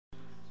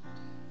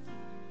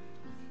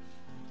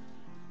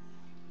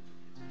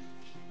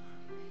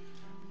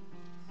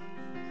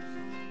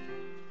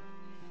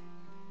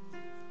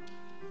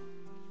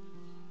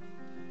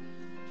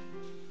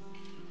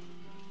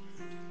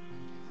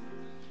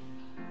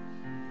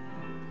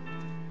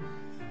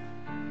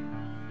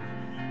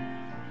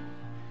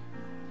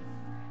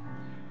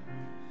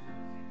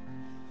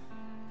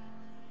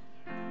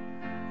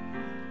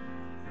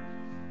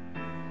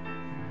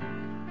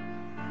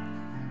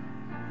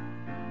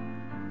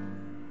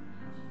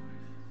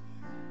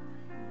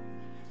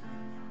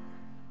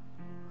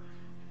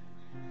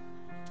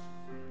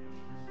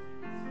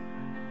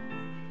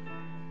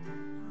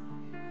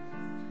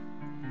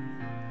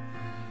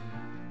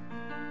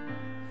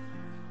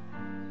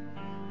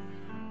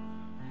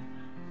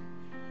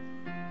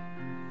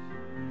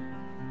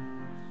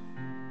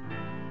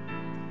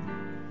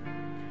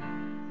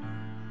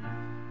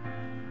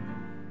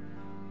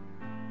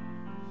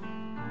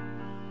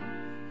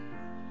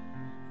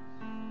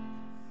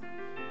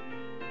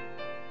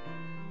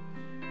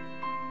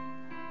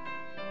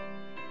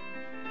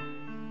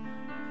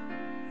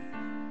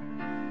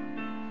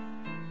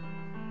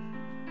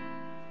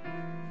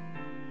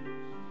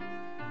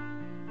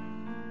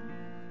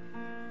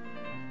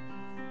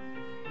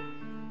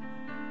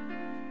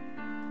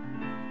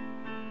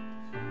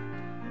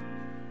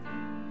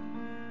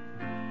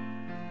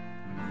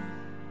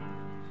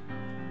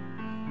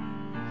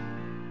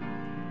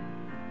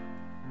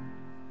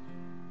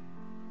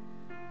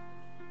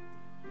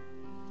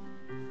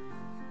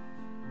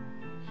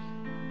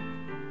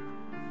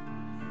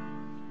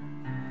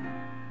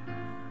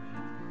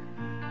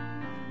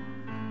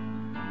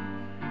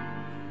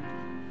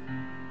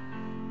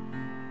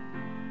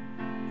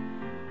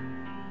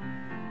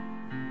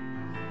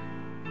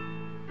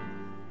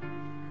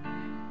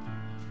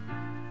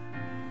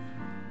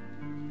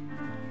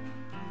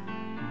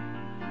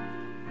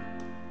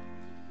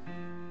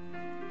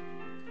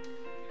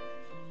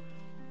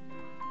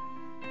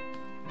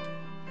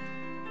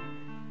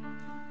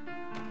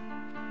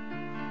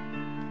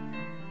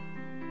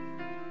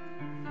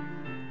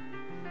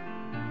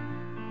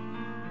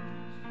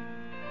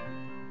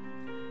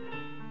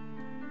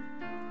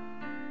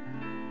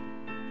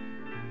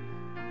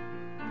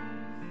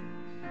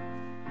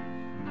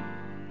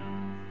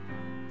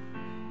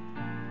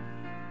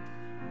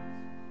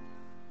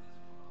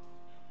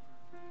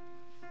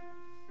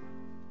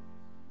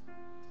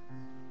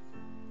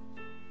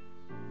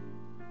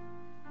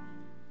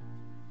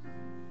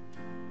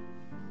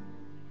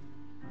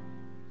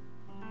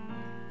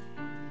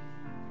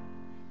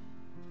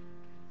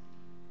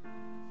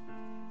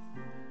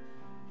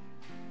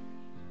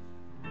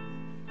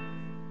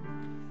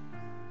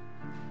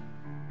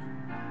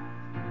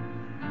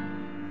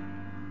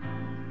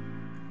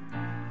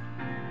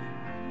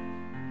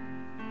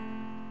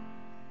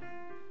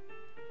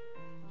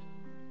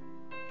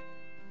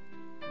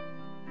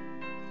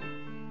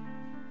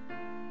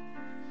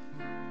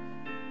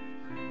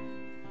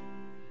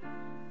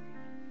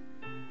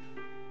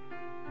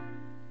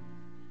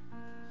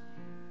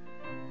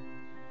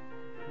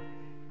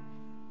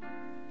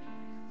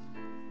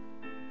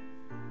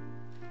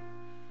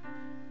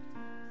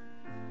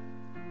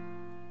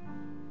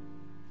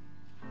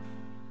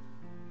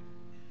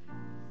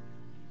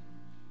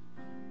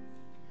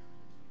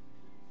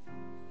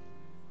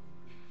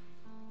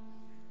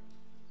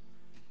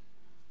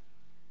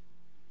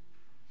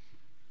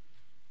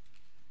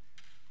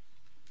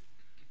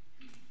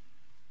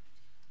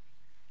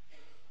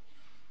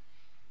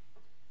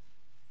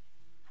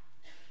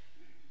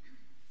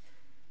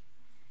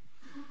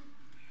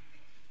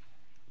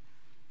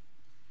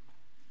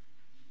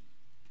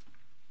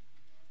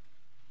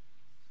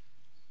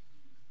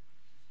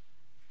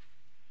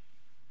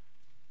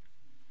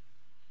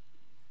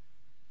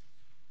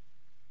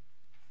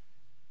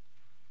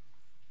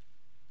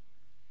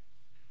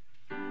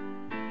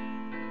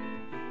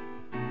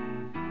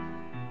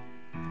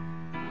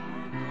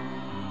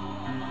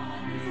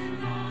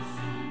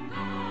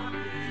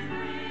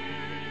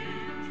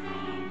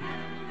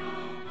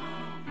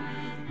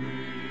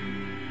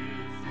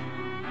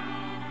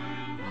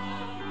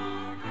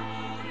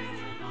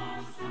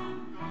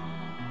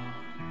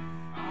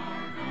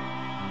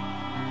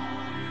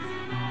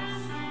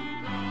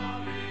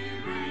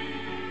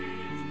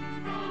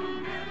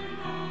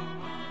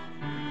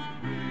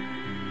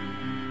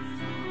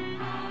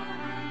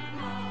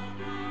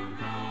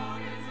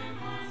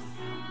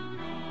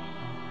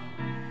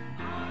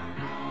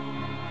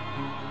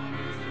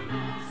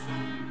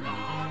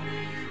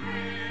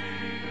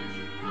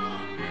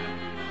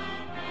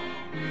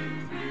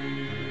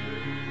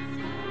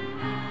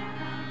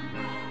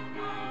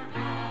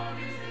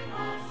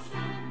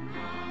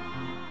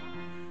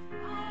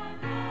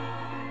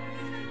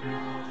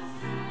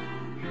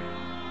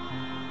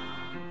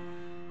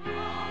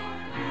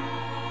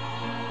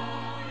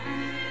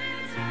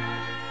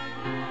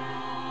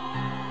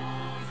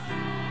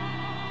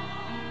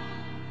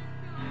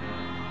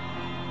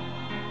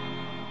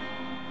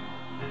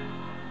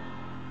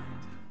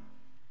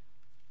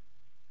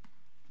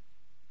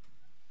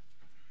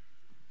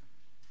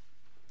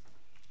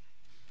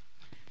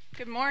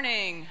Good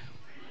morning.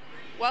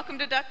 Welcome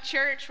to Duck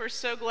Church. We're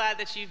so glad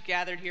that you've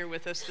gathered here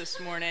with us this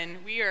morning.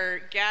 We are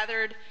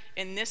gathered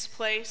in this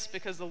place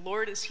because the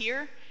Lord is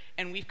here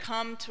and we've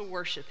come to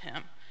worship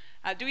him.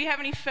 Do we have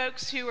any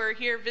folks who are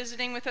here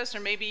visiting with us, or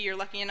maybe you're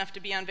lucky enough to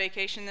be on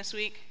vacation this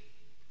week?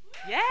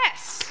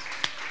 Yes.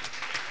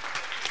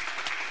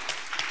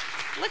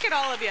 Look at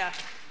all of you.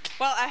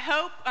 Well, I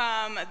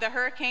hope the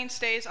hurricane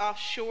stays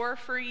offshore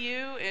for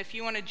you. If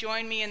you want to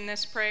join me in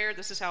this prayer,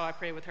 this is how I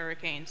pray with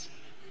hurricanes.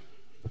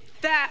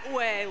 That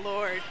way,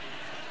 Lord.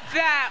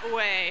 That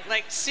way.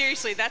 Like,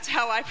 seriously, that's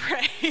how I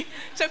pray.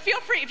 So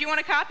feel free. If you want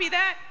to copy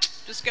that,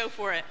 just go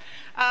for it.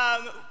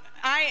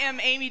 I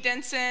am Amy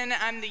Denson.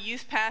 I'm the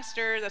youth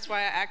pastor. That's why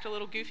I act a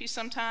little goofy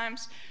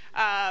sometimes.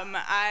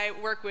 I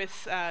work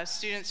with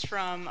students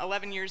from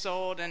 11 years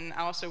old, and I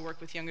also work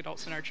with young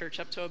adults in our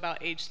church up to about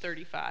age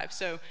 35.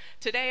 So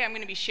today I'm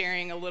going to be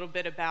sharing a little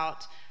bit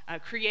about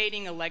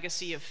creating a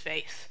legacy of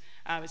faith.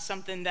 It's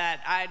something that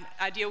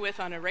I deal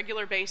with on a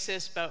regular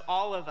basis, but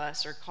all of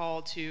us are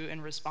called to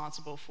and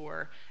responsible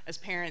for as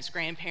parents,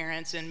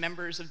 grandparents, and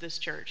members of this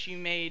church. You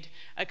made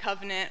a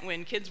covenant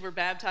when kids were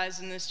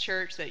baptized in this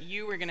church that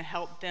you were going to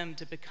help them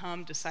to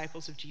become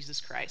disciples of Jesus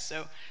Christ.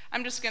 So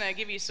I'm just going to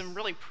give you some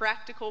really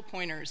practical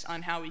pointers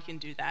on how we can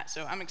do that.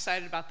 So I'm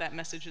excited about that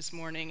message this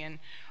morning, and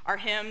our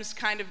hymns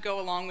kind of go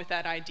along with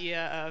that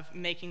idea of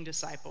making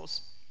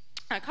disciples.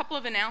 A couple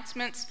of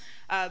announcements.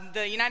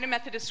 The United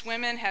Methodist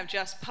Women have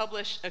just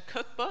published a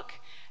cookbook,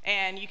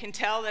 and you can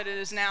tell that it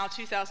is now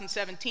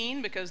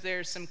 2017 because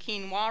there's some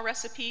quinoa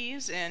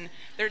recipes and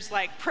there's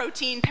like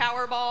protein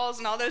power balls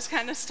and all those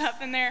kind of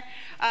stuff in there.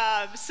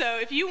 So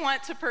if you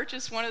want to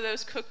purchase one of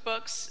those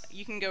cookbooks,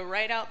 you can go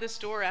right out this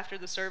door after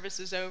the service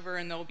is over,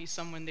 and there'll be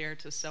someone there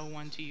to sell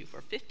one to you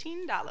for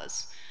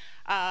 $15.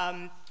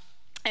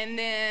 And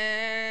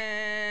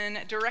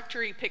then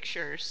directory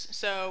pictures.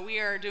 So we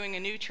are doing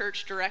a new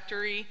church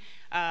directory.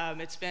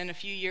 It's been a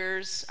few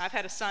years. I've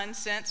had a son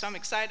since, so I'm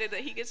excited that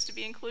he gets to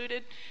be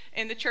included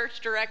in the church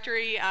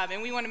directory.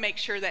 And we want to make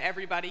sure that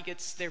everybody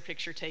gets their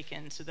picture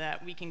taken so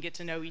that we can get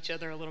to know each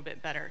other a little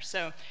bit better.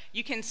 So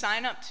you can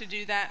sign up to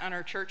do that on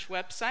our church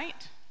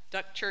website,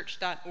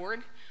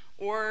 duckchurch.org.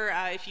 Or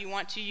if you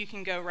want to, you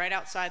can go right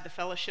outside the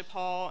fellowship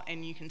hall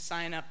and you can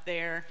sign up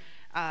there.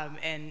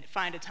 And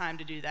find a time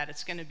to do that.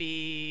 It's going to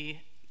be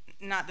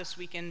not this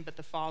weekend, but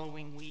the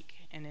following week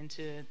and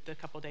into the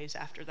couple days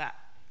after that.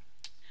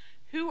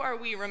 Who are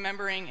we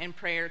remembering in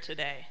prayer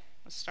today?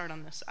 Let's start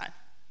on this side.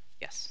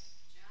 Yes.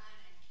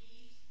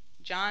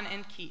 John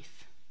and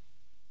Keith.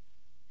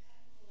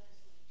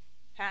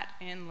 Pat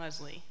and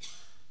Leslie.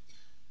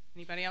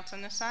 Anybody else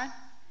on this side?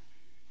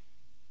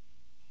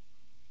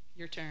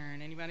 Your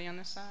turn. Anybody on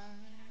this side?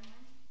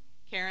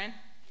 Karen?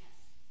 Yes.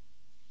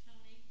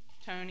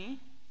 Tony?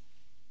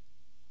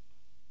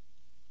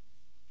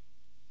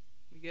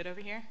 Good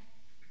over here?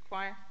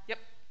 Choir? Yep.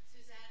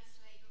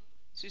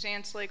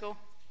 Suzanne Slagle.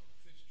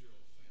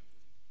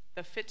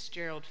 The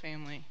Fitzgerald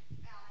family.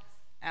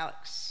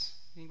 Alex.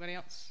 Anybody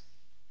else?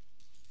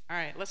 All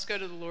right, let's go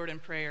to the Lord in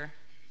prayer.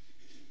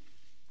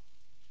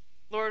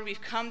 Lord, we've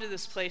come to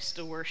this place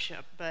to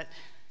worship, but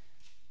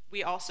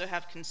we also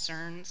have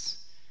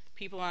concerns,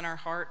 people on our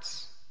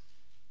hearts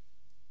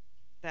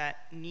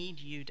that need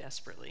you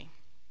desperately.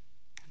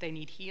 They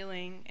need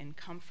healing and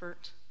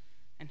comfort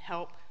and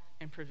help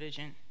and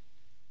provision.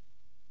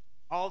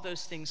 All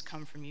those things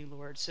come from you,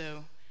 Lord,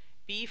 so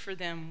be for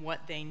them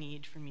what they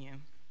need from you.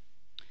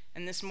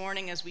 And this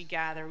morning as we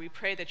gather, we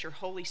pray that your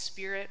Holy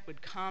Spirit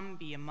would come,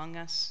 be among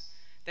us,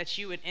 that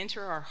you would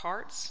enter our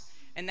hearts,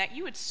 and that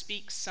you would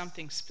speak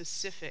something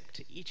specific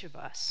to each of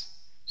us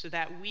so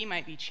that we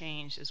might be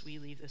changed as we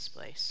leave this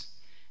place.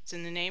 It's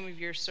in the name of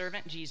your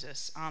servant,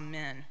 Jesus.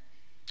 Amen.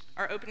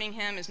 Our opening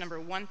hymn is number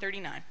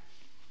 139.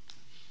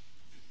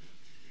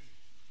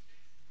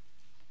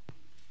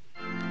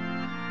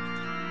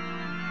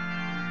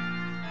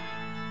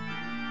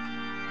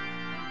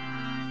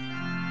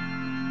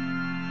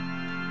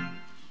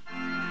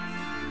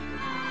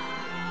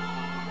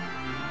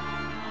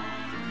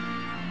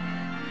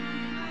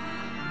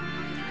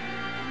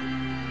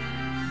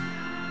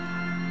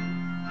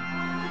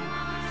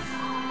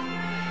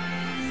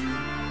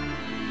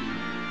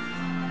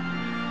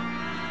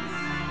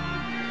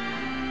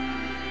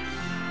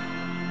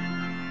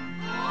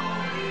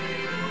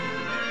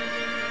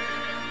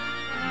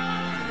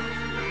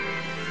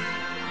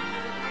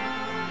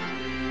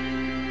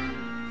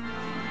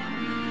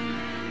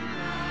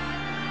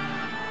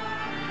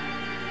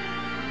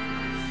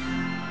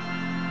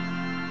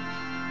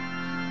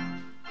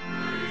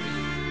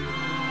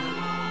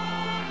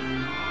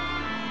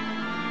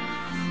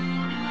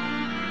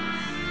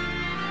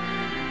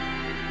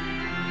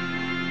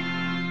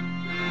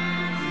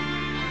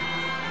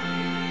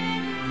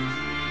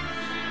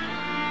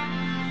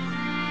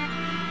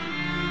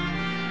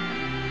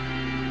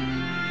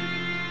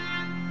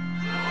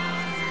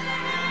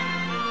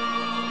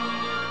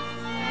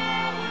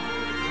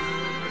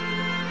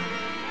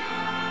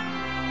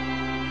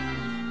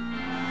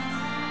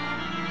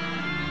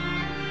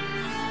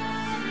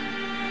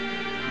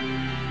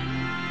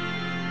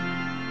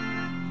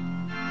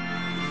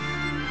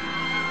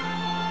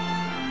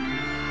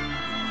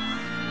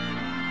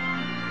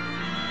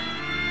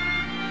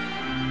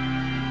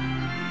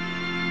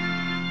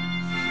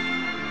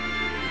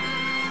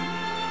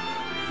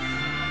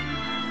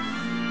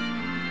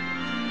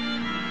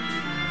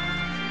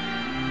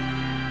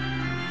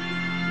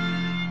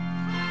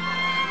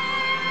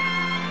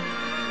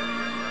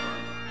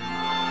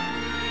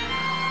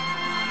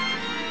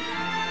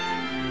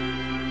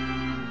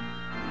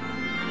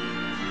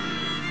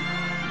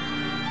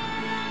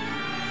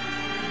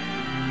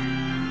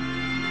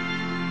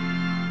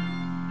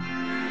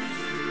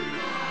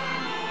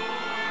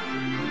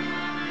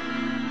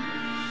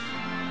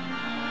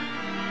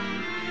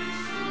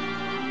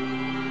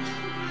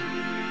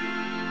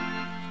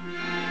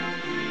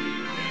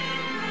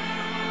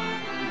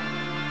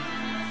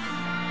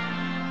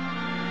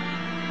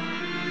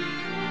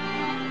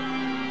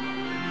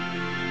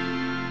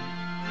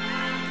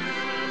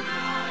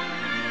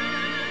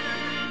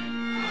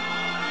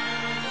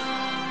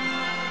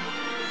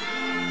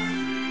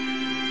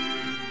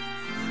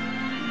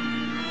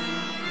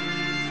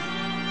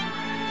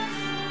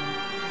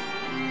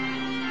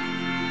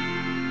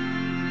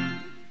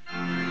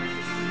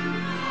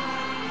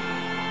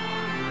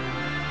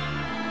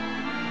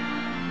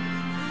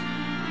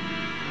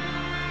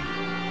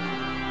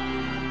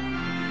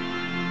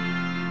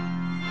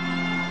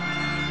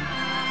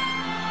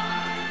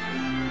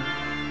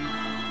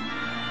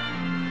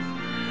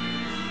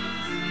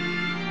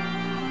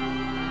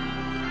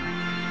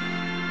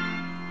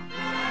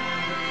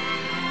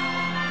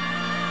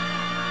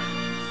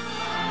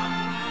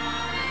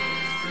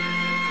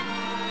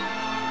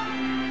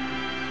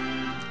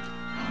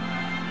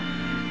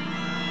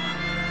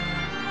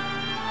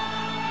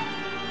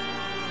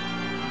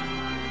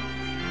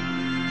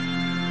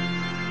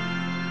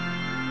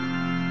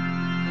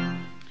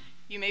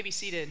 You may be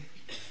seated.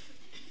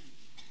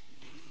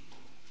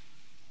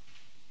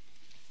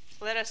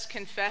 Let us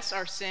confess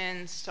our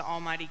sins to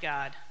Almighty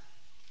God.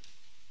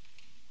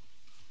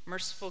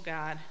 Merciful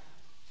God,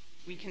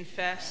 we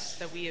confess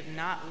that we have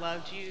not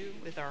loved you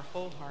with our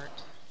whole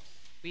heart.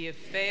 We have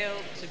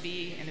failed to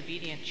be an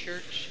obedient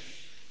church.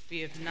 We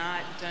have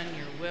not done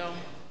your will.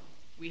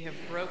 We have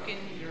broken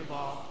your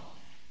law.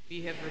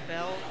 We have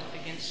rebelled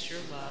against your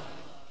love.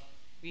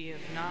 We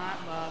have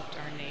not loved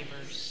our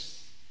neighbors,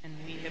 and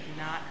we have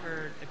not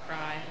heard the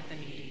cry of the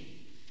needy.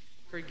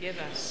 Forgive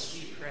us,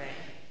 we pray.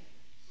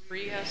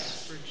 Free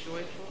us for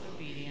joyful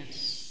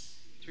obedience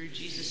through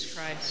Jesus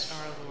Christ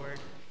our Lord.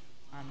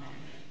 Amen.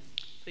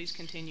 Please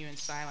continue in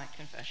silent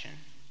confession.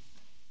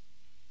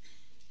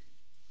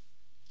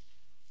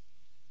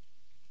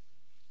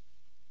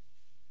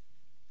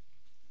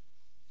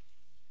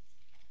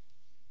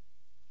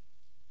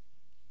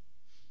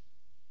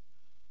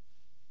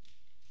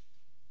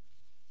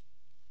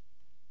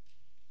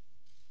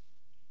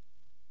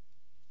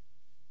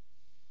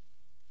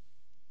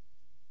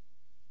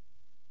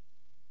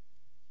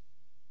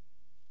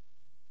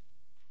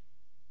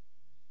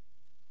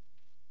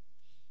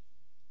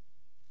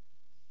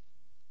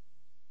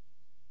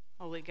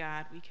 Holy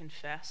God, we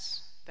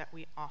confess that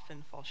we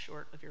often fall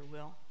short of your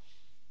will.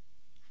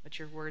 But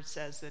your word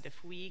says that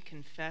if we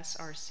confess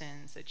our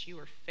sins, that you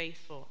are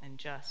faithful and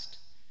just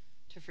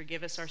to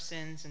forgive us our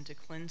sins and to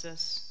cleanse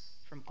us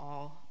from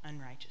all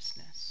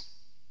unrighteousness.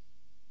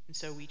 And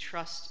so we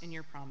trust in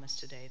your promise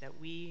today that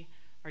we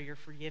are your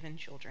forgiven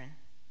children.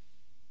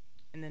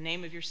 In the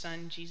name of your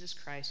Son, Jesus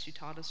Christ, who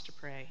taught us to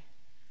pray,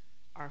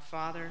 Our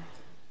Father,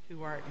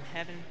 who art in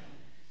heaven,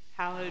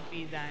 hallowed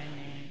be thy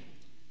name.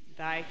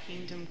 Thy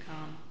kingdom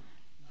come,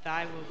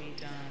 thy will be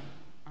done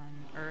on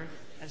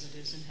earth as it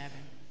is in heaven.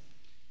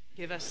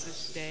 Give us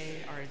this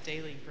day our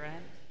daily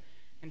bread,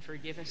 and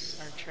forgive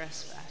us our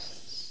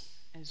trespasses,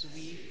 as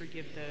we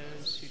forgive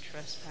those who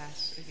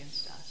trespass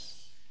against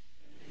us.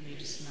 And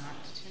lead us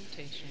not to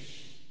temptation,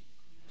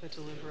 but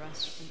deliver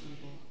us from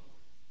evil.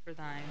 For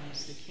thine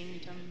is the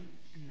kingdom,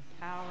 and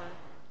the power,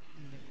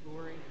 and the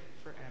glory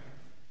forever.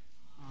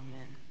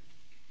 Amen.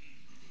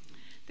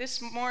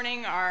 This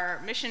morning,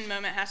 our mission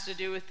moment has to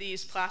do with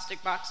these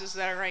plastic boxes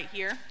that are right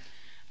here.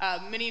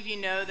 Many of you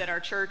know that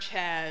our church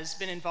has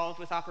been involved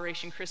with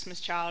Operation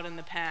Christmas Child in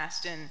the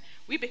past, and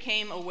we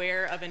became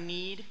aware of a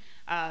need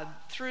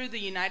through the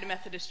United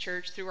Methodist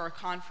Church, through our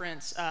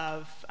conference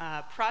of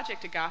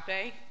Project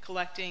Agape,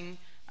 collecting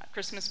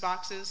Christmas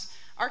boxes.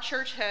 Our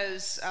church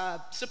has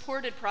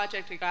supported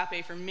Project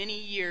Agape for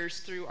many years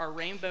through our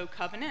Rainbow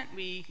Covenant.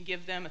 We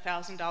give them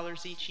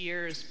 $1,000 each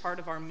year as part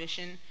of our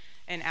mission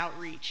and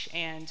outreach.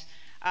 And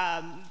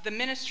the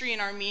ministry in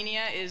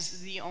Armenia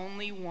is the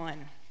only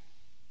one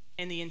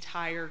in the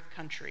entire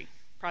country.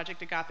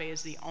 Project Agape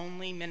is the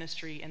only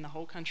ministry in the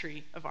whole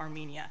country of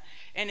Armenia.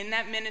 And in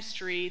that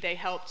ministry, they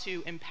help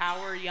to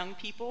empower young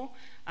people.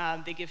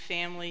 They give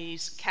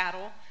families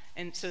cattle,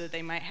 and so that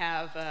they might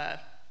have a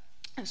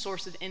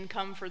source of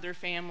income for their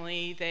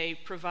family. They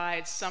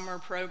provide summer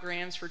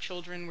programs for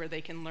children where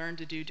they can learn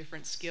to do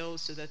different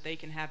skills so that they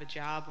can have a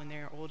job when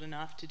they're old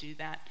enough to do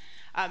that.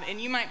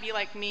 And you might be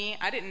like me.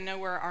 I didn't know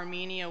where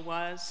Armenia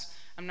was.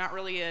 I'm not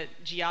really a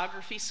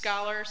geography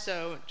scholar,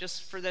 so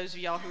just for those of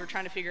y'all who are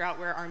trying to figure out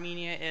where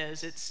Armenia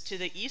is, it's to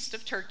the east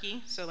of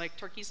Turkey. So like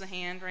Turkey's the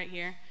hand right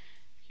here.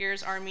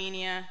 Here's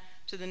Armenia.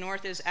 To the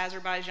north is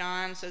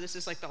Azerbaijan, so this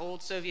is like the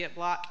old Soviet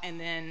bloc, and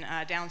then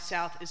down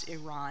south is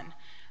Iran.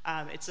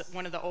 It's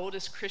one of the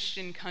oldest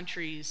Christian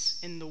countries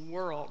in the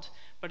world,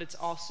 but it's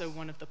also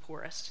one of the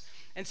poorest.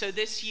 And so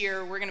this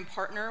year, we're going to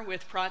partner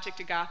with Project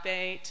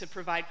Agape to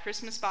provide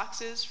Christmas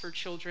boxes for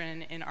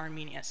children in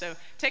Armenia. So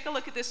take a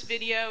look at this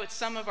video. It's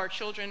some of our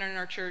children in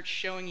our church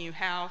showing you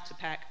how to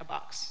pack a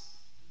box.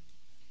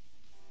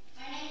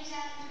 My name is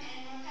Adam,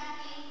 and we're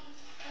packing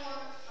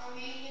for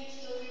Armenian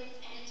children,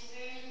 and it's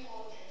very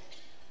important.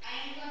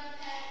 I am going to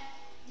pack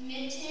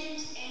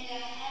mittens and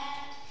a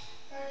hat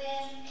for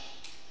them.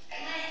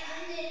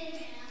 I'm going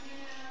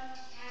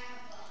to pack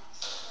a box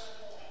for a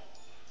boy.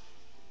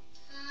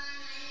 Hi,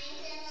 my name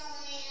is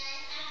Emily, and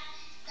I have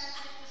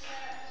something for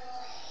a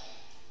boy.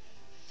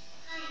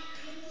 Hi,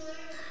 I'm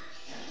Lorna.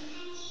 I'm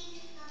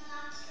packing a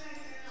box for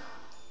a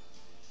girl.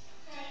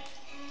 Hi,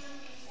 I'm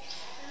Melissa.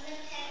 I'm going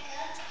to pack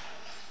up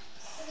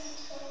some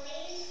toys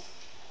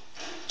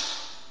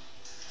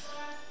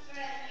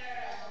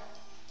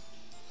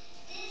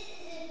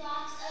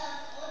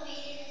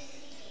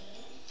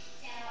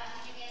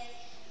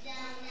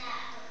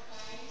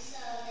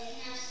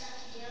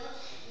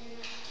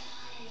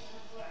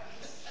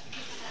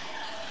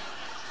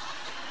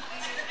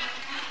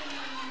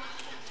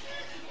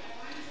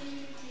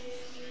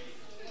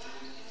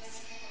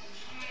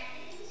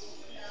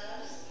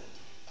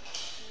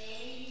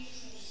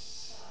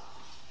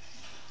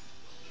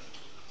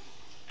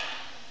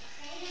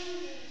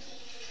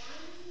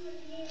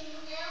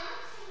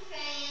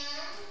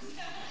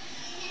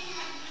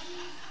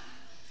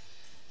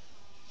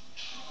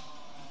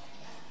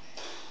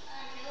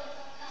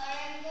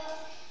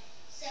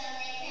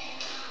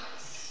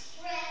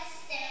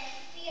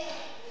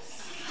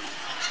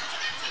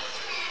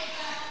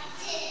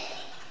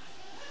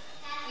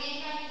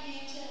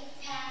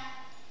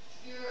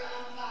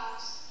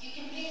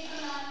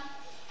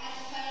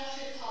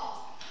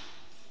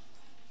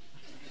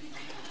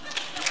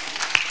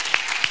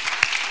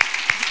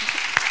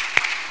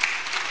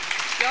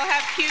Y'all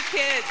have cute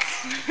kids.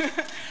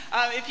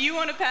 If you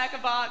want to pack a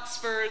box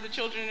for the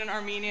children in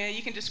Armenia,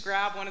 you can just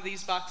grab one of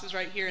these boxes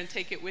right here and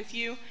take it with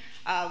you.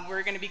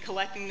 We're going to be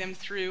collecting them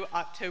through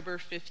October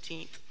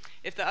 15th.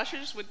 If the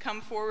ushers would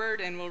come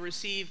forward and we'll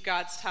receive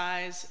God's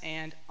tithes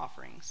and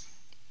offerings.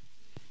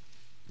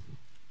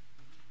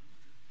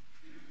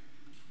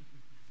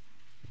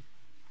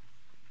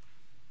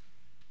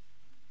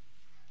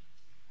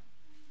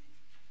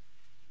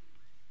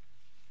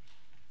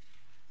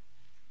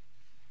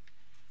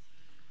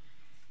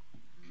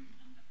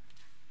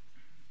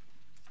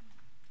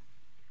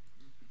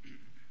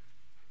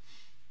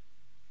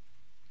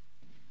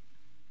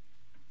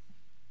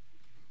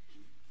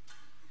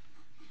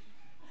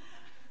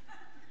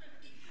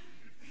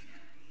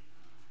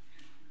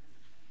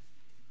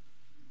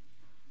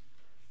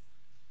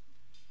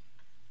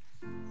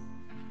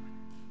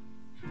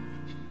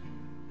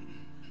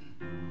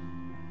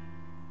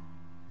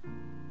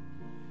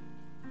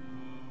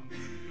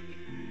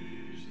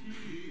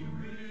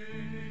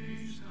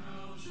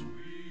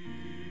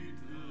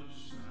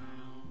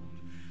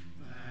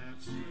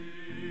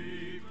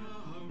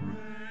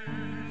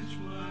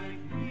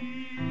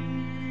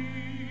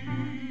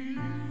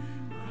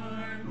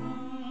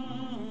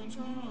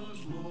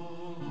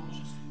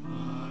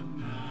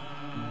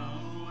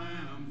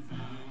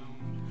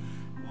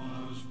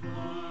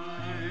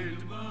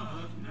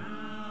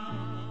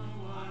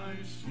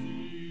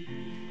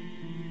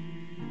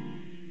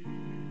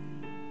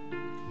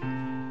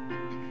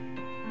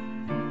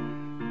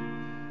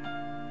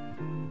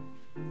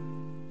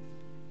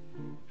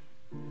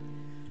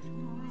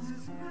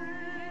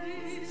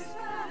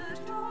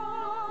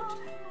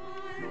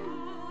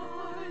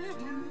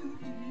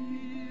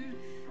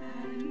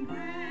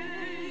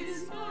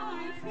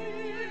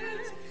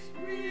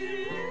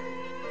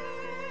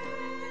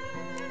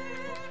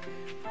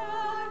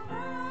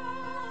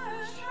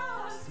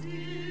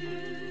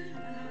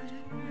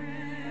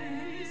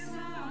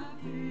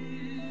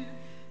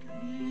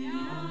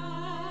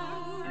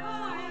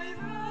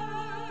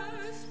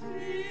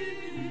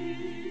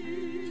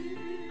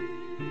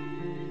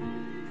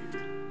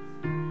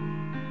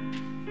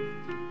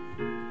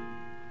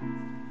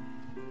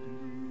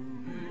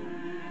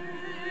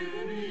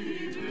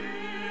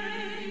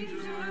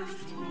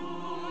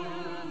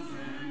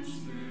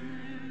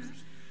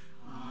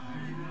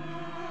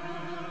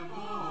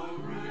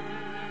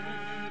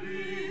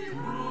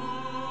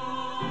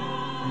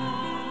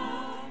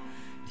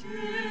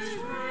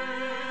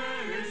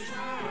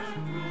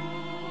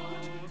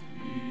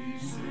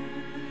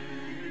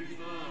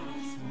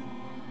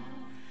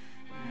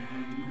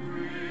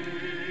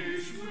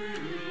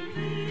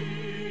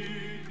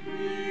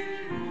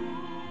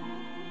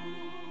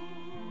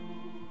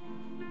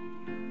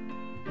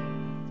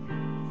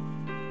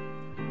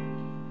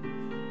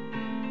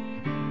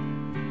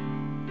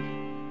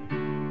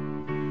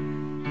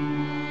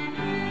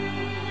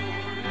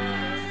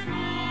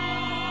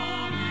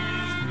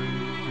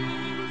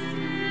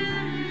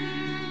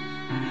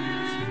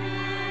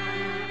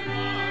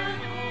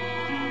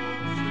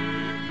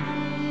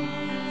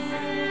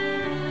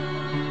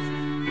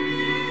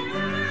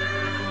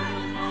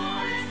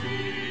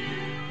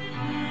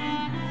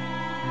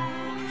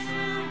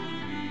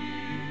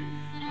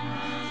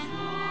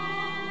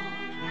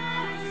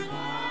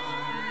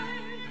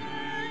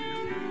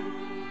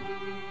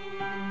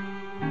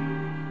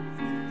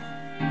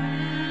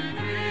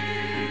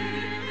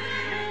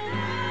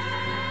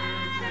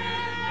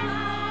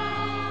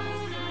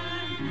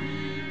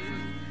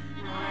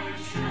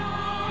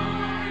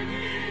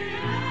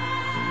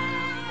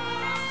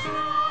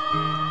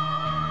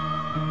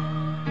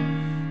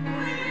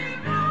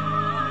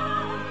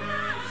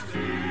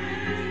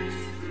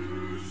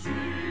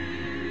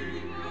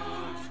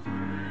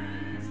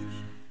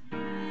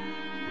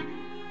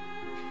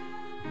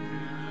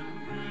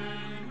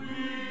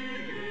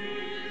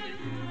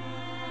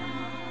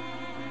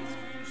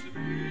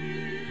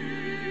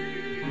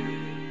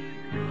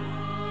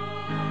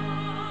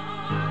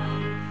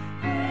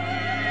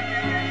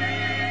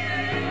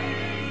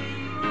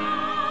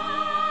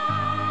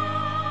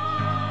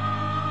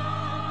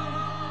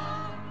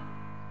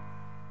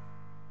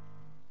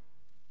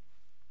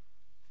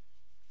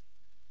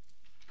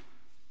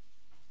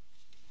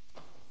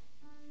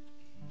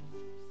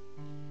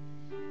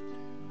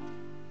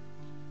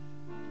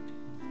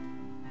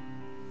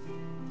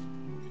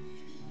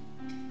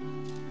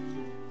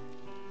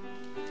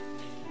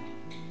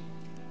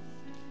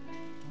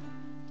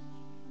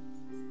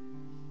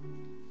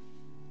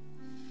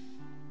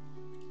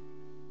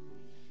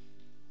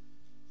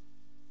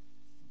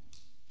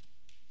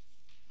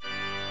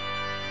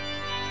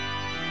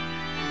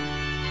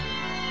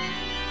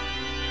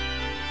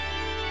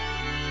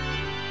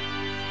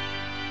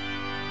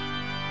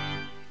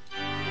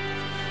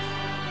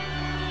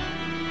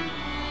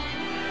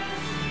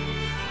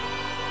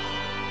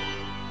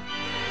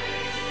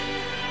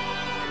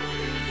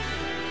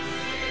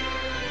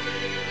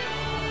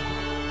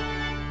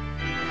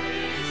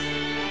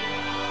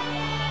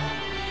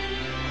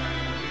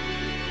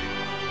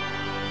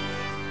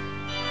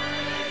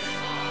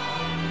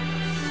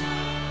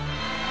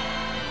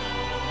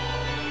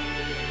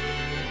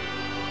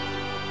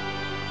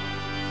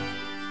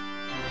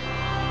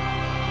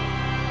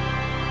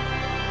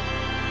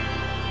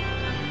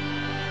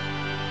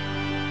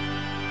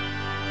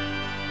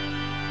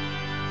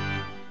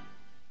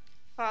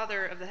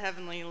 Father of the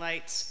heavenly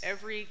lights,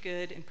 every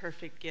good and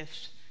perfect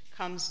gift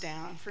comes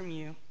down from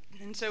you.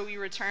 And so we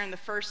return the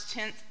first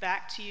tenth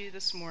back to you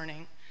this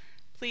morning.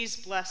 Please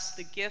bless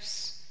the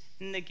gifts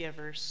and the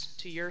givers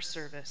to your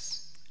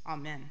service.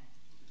 Amen.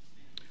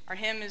 Our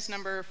hymn is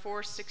number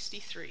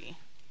 463.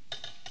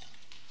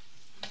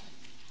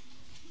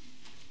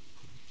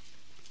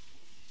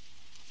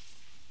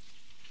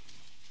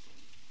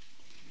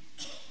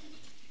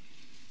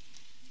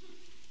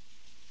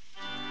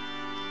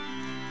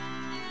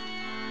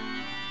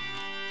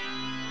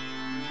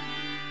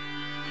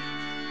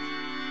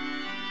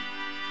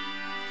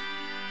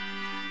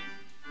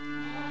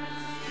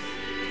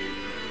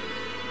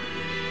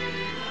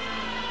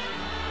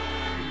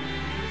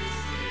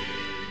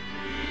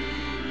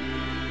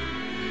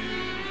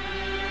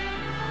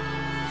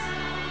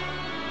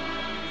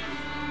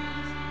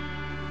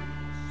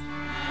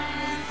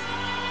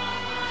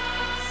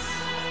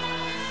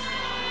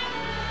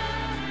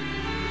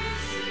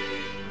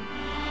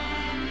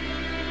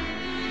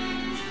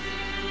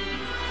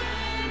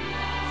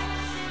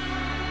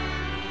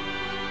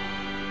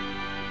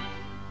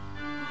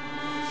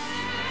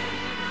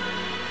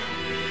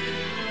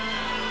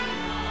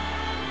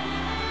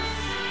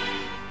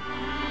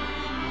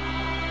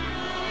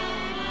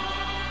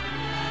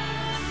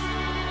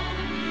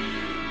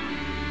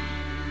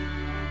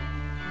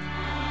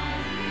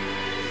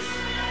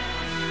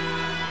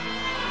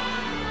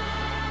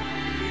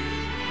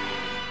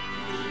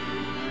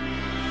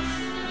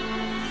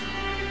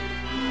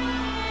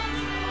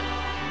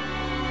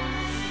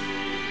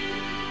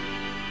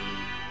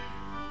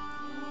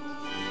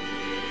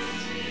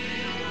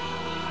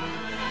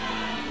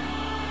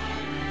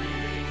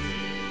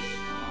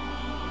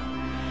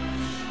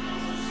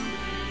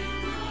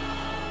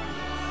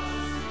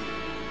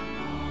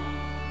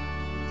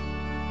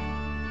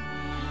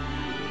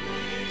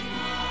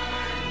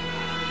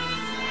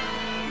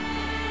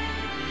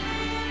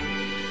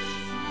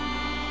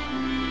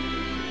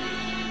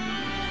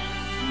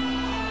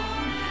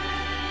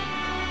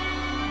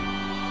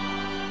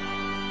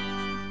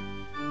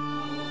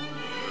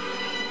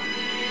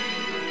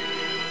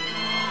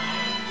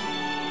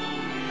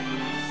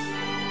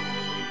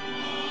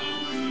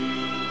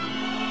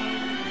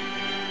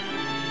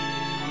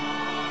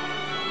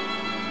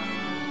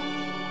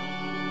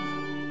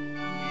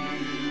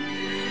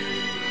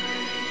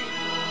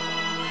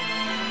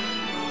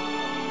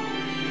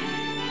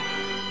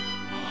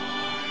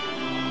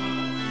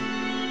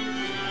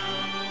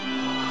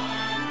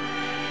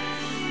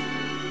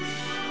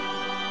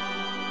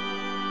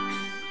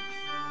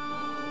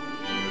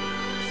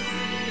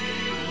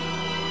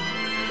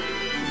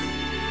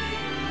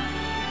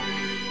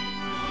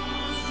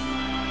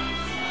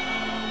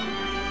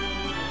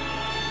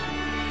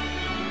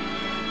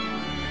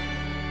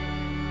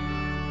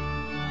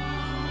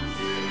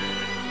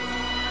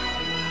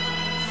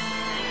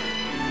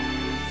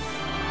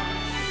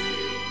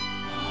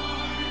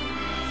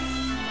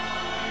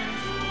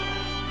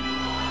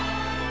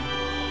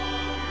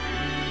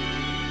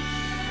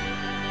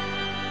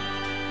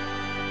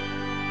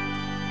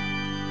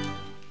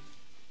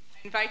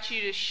 I invite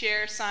you to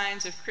share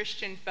signs of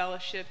Christian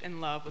fellowship and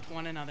love with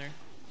one another.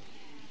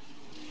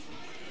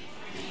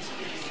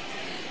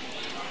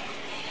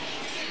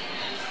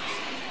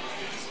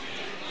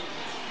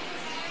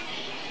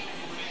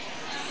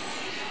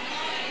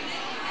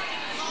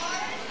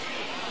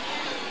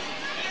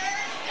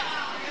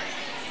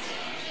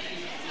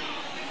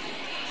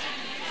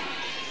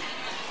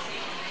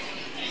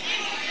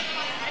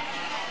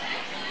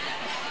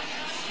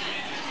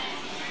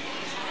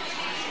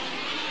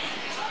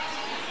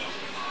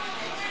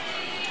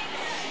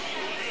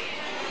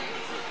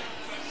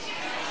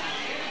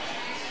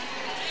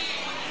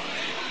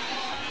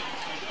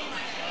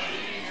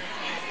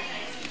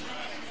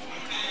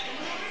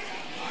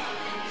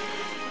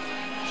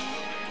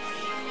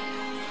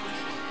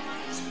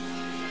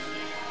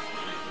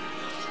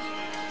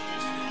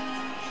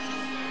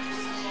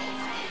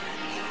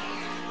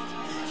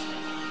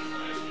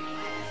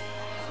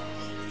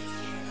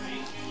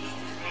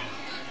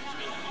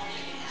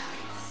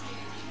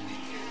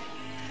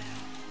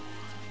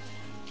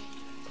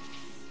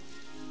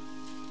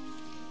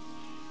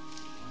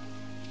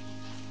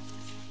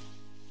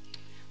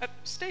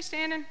 Stay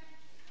standing.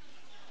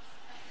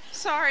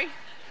 Sorry.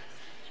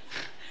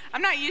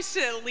 I'm not used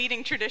to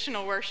leading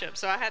traditional worship,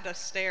 so I had to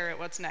stare at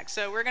what's next.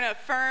 So we're going to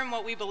affirm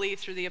what we believe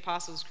through the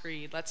Apostles'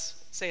 Creed.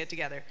 Let's say it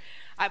together.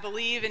 I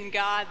believe in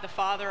God, the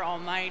Father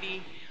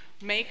Almighty,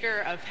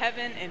 maker of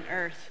heaven and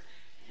earth,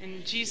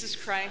 in Jesus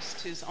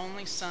Christ, his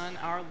only Son,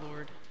 our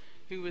Lord,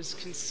 who was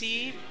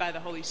conceived by the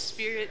Holy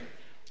Spirit,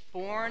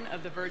 born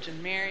of the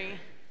Virgin Mary,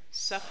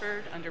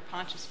 suffered under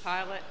Pontius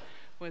Pilate,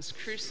 was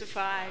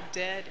crucified,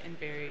 dead, and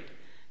buried.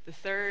 The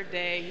third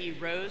day he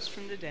rose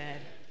from the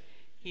dead.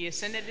 He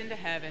ascended into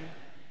heaven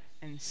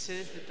and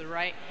sitteth at the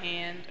right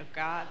hand of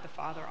God the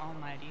Father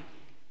Almighty.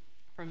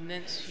 From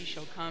thence he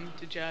shall come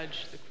to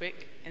judge the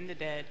quick and the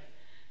dead.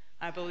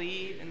 I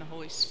believe in the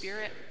Holy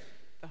Spirit,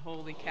 the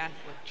Holy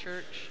Catholic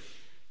Church,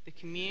 the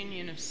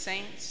communion of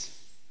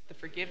saints, the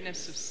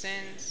forgiveness of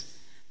sins,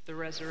 the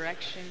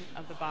resurrection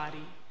of the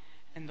body,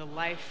 and the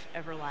life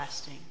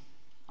everlasting.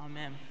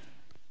 Amen.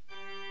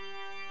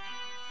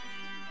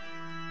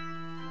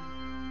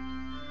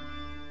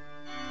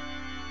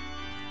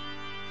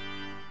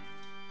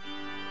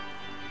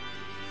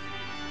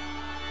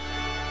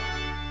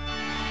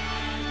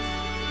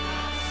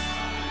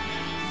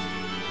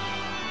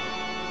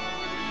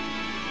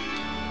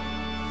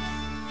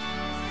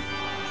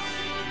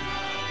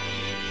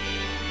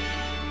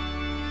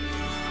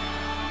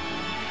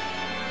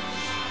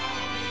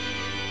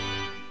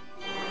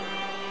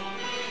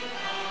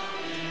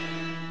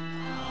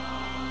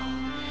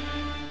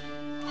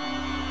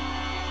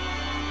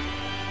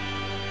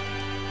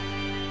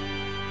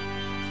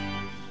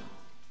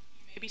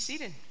 Be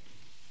seated.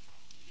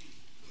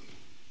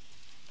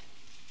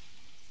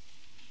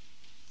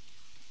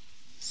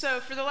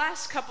 So for the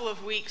last couple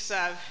of weeks,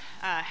 I've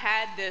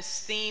had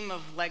this theme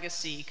of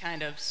legacy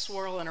kind of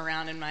swirling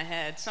around in my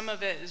head. Some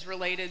of it is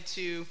related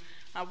to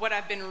what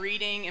I've been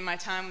reading in my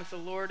time with the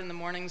Lord in the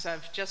mornings.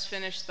 I've just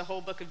finished the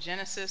whole book of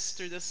Genesis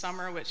through this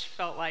summer, which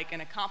felt like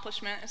an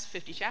accomplishment. It's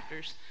 50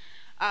 chapters.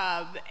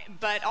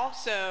 But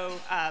also,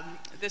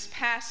 this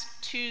past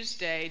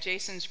Tuesday,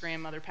 Jason's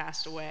grandmother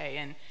passed away,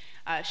 and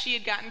she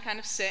had gotten kind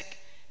of sick,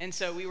 and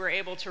so we were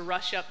able to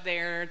rush up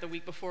there the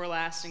week before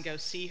last and go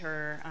see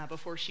her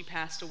before she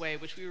passed away,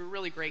 which we were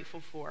really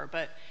grateful for.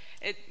 But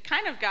it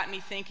kind of got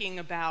me thinking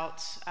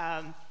about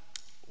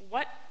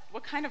what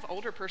kind of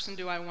older person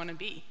do I want to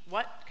be?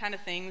 What kind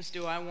of things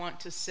do I want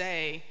to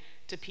say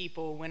to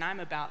people when I'm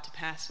about to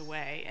pass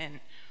away?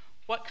 And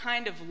what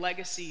kind of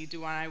legacy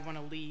do I want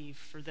to leave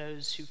for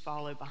those who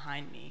follow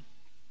behind me?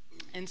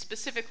 And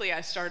specifically,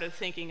 I started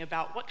thinking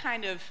about what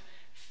kind of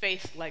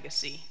faith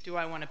legacy do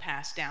I want to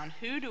pass down?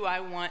 Who do I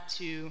want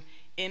to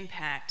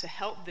impact to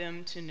help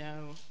them to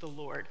know the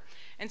Lord?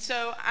 And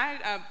so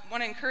I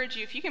want to encourage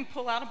you, if you can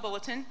pull out a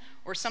bulletin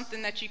or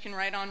something that you can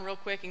write on real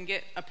quick and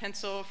get a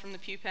pencil from the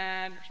pew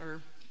pad,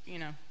 or,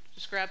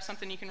 just grab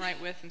something you can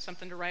write with and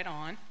something to write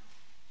on.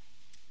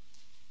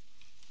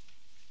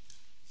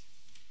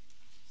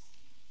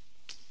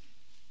 Is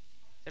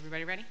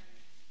everybody ready?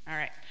 All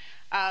right.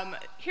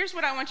 Here's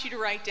what I want you to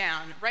write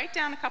down. Write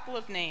down a couple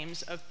of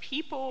names of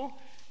people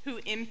who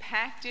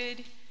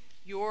impacted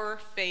your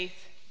faith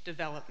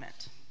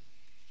development.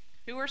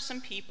 Who are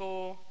some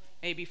people,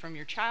 maybe from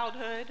your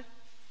childhood,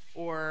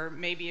 or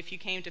maybe if you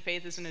came to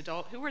faith as an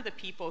adult, who are the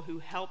people who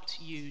helped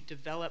you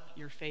develop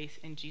your faith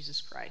in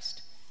Jesus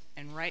Christ?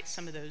 And write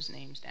some of those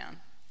names down.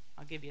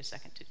 I'll give you a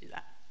second to do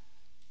that.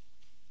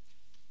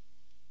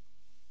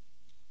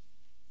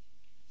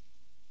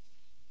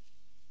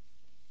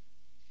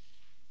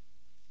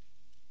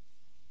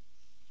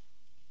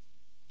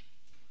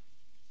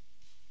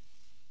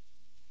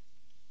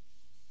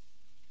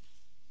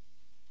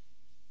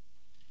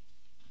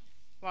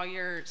 While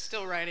you're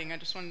still writing, I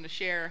just wanted to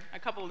share a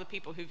couple of the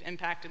people who've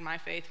impacted my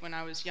faith when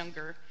I was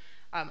younger.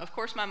 Of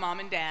course, my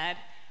mom and dad.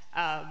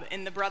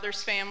 In the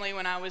Brothers family,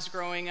 when I was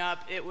growing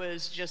up, it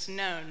was just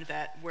known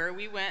that where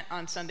we went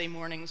on Sunday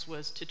mornings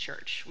was to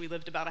church. We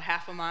lived about a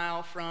half a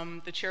mile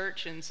from the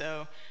church, and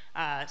so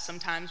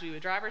sometimes we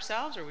would drive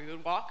ourselves or we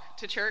would walk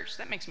to church.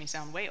 That makes me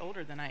sound way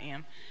older than I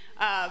am.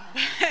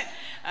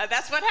 But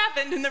that's what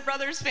happened in the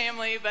Brothers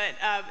family, but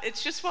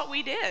it's just what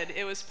we did.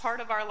 It was part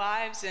of our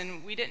lives,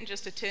 and we didn't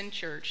just attend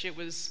church. It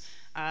was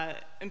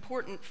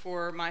important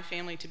for my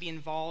family to be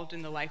involved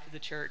in the life of the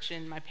church,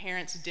 and my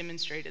parents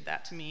demonstrated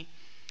that to me.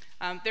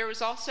 There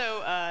was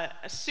also a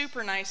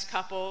super nice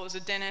couple. It was a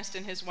dentist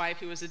and his wife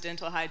who was a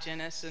dental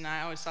hygienist, and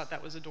I always thought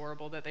that was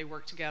adorable that they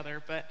worked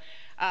together. But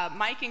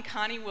Mike and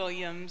Connie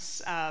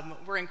Williams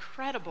were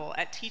incredible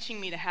at teaching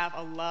me to have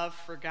a love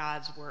for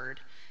God's Word.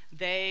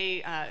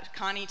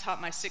 Connie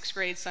taught my 6th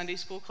grade Sunday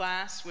school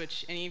class,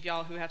 which any of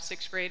y'all who have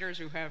 6th graders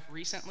who have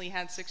recently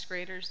had 6th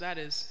graders, that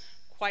is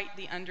quite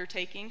the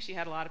undertaking. She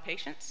had a lot of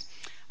patience.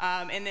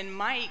 And then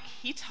Mike,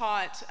 he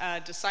taught a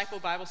disciple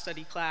Bible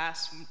study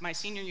class my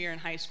senior year in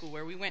high school,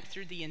 where we went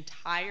through the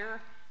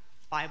entire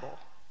Bible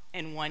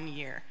in 1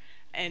 year.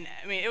 And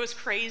I mean, it was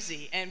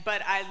crazy.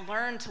 But I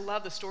learned to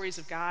love the stories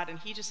of God, and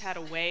he just had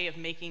a way of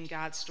making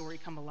God's story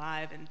come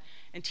alive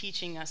and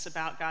teaching us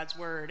about God's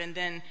Word. And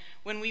then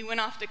when we went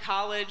off to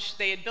college,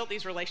 they had built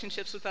these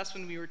relationships with us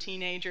when we were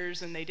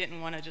teenagers, and they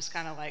didn't want to just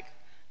kind of like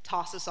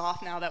toss us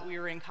off now that we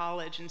were in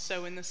college. And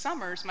so in the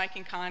summers, Mike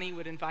and Connie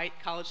would invite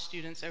college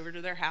students over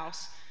to their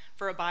house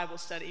for a Bible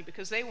study,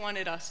 because they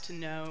wanted us to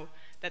know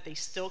that they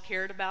still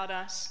cared about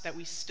us, that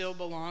we still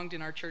belonged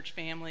in our church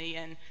family,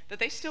 and that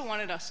they still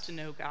wanted us to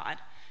know God.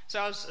 So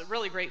I was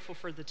really grateful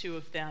for the two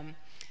of them.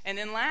 And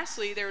then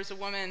lastly, there was a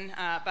woman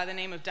by the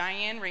name of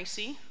Diane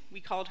Racy. We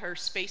called her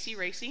Spacey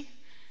Racy.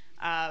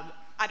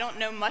 I don't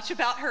know much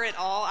about her at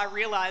all. I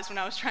realized when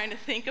I was trying to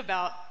think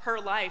about her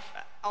life,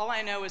 all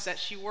I know is that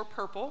she wore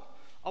purple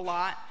a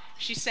lot,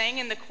 She sang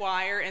in the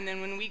choir, and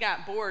then when we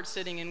got bored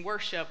sitting in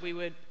worship, we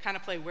would kind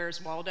of play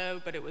Where's Waldo,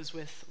 but it was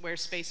with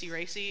Where's Spacey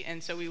Racy,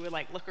 and so we would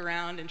like look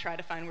around and try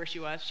to find where she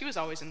was. She was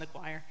always in the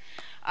choir,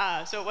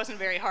 so it wasn't a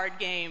very hard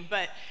game.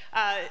 But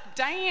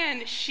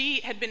Diane, she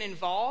had been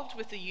involved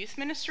with the youth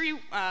ministry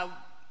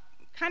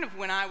kind of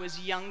when I was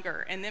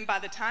younger, and then by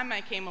the time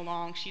I came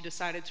along, she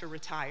decided to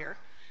retire.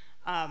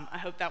 I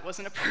hope that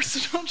wasn't a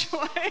personal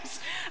choice.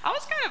 I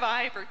was kind of a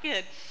hyper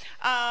kid.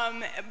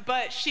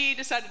 But she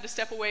decided to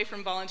step away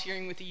from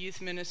volunteering with the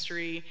youth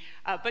ministry,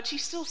 but she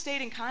still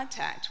stayed in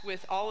contact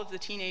with all of the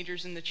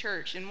teenagers in the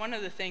church. And one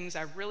of the things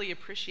I really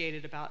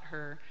appreciated about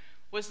her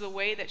was the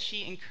way that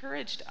she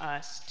encouraged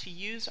us to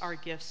use our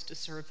gifts to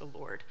serve the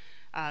Lord.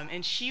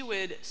 And she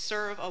would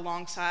serve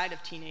alongside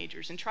of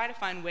teenagers and try to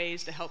find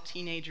ways to help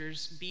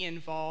teenagers be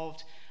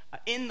involved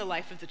in the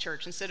life of the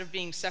church. Instead of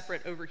being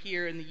separate over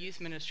here in the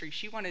youth ministry,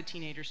 she wanted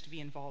teenagers to be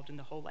involved in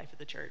the whole life of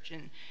the church.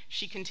 And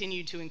she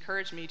continued to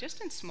encourage me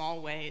just in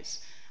small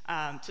ways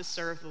to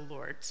serve the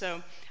Lord.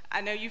 So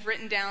I know you've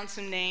written down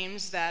some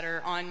names that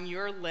are on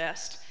your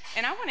list.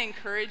 And I want to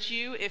encourage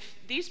you, if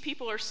these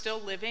people are still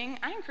living,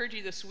 I encourage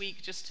you this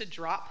week just to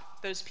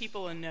drop those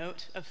people a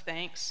note of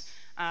thanks.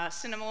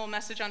 Send them a little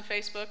message on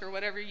Facebook or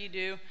whatever you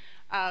do.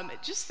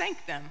 Just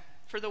thank them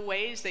for the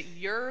ways that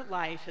your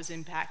life has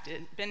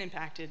been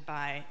impacted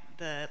by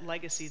the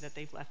legacy that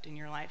they've left in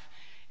your life.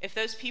 If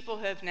those people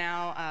have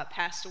now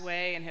passed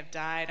away and have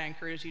died, I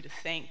encourage you to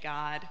thank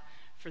God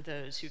for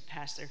those who've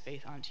passed their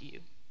faith on to you.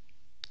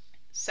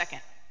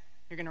 Second,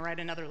 you're going to write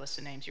another list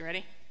of names. You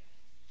ready?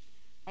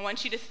 I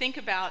want you to think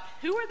about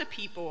who are the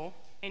people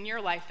in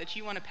your life that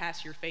you want to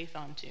pass your faith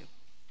on to.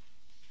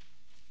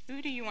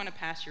 Who do you want to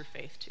pass your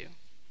faith to?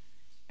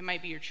 It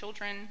might be your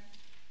children,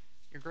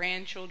 your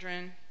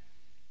grandchildren,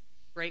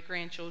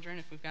 great-grandchildren,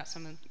 if we've got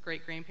some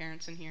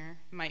great-grandparents in here.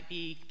 It might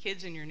be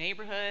kids in your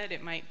neighborhood.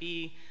 It might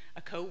be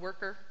a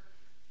co-worker.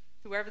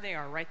 Whoever they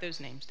are, write those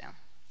names down.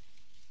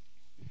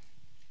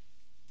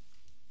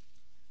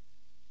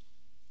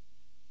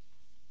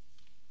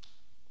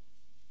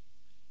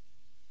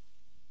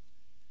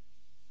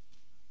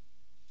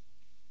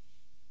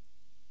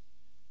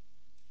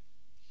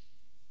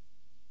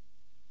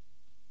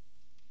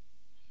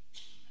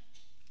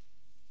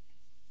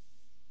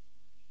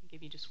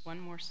 Give you just one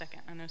more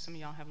second. I know some of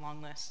y'all have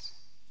long lists,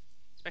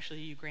 especially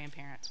you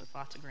grandparents with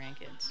lots of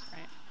grandkids,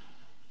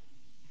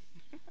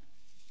 right?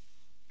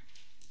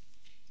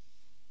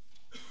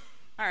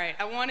 All right,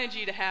 I wanted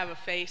you to have a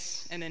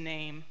face and a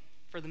name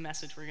for the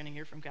message we're going to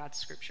hear from God's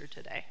scripture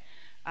today.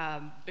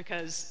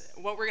 Because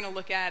what we're going to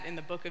look at in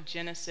the book of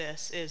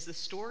Genesis is the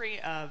story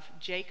of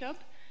Jacob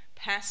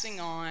passing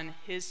on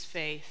his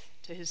faith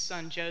to his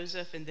son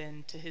Joseph and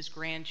then to his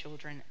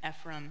grandchildren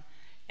Ephraim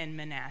and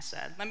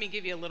Manasseh. Let me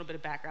give you a little bit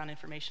of background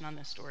information on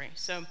this story.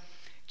 So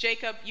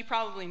Jacob, you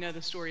probably know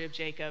the story of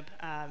Jacob.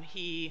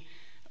 He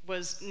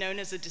was known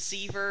as a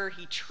deceiver.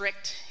 He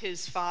tricked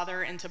his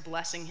father into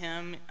blessing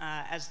him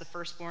as the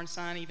firstborn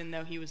son, even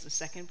though he was the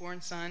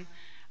secondborn son.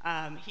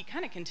 He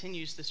kind of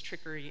continues this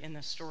trickery in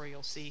this story,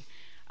 you'll see.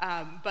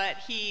 But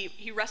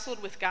he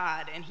wrestled with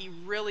God, and he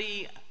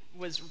really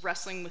was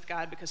wrestling with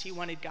God because he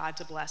wanted God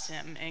to bless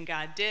him, and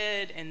God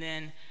did, and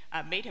then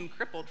made him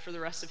crippled for the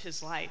rest of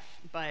his life.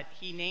 But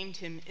he named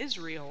him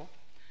Israel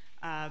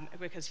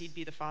because he'd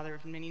be the father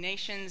of many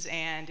nations,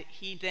 and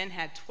he then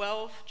had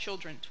 12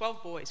 children,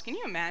 12 boys. Can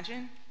you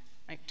imagine?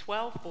 Like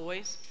 12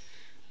 boys?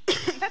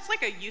 That's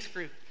like a youth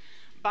group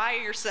by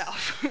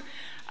yourself.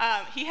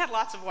 He had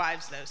lots of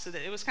wives, though, so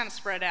that it was kind of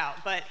spread out.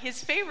 But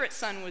his favorite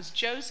son was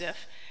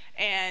Joseph,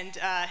 and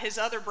his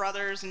other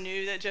brothers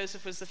knew that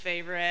Joseph was the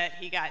favorite.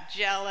 They got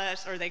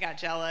jealous,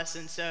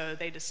 and so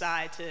they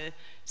decide to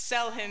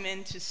sell him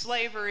into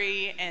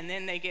slavery, and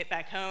then they get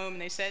back home,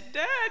 and they said,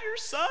 "Dad, your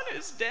son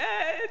is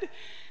dead."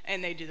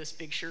 And they do this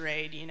big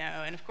charade,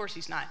 and of course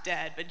he's not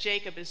dead, but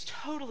Jacob is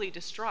totally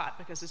distraught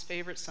because his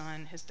favorite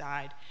son has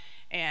died.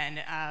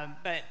 And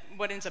but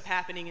what ends up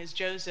happening is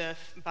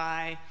Joseph,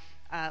 by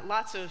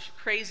lots of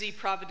crazy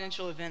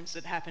providential events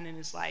that happen in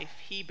his life,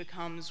 he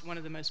becomes one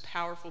of the most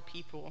powerful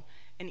people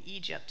in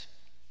Egypt.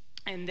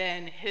 And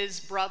then his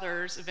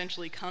brothers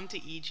eventually come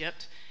to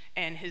Egypt,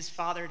 and his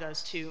father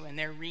does too, and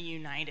they're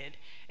reunited.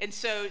 And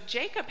so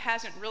Jacob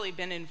hasn't really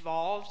been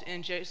involved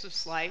in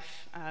Joseph's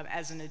life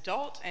as an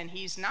adult, and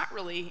he's not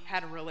really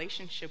had a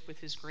relationship with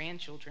his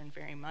grandchildren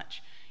very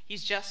much.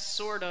 He's just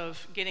sort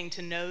of getting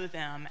to know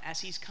them as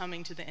he's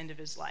coming to the end of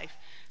his life.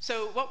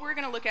 So what we're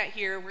going to look at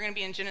here, we're going to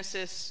be in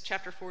Genesis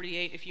chapter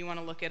 48 if you want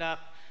to look it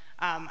up.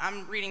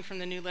 I'm reading from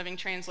the New Living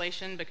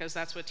Translation because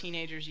that's what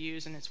teenagers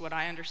use and it's what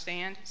I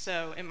understand.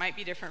 So it might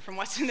be different from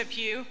what's in the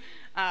pew.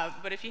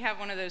 But if you have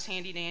one of those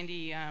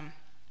handy-dandy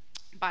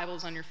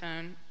Bibles on your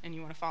phone and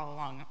you want to follow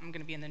along, I'm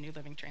going to be in the New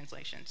Living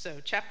Translation.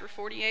 So chapter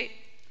 48,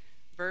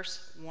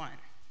 verse 1.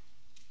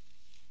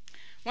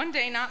 One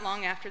day, not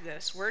long after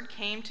this, word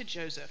came to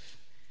Joseph,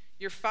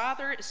 "Your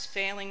father is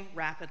failing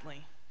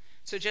rapidly."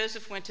 So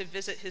Joseph went to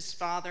visit his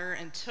father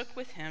and took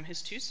with him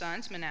his two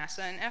sons,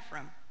 Manasseh and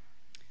Ephraim.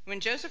 When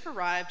Joseph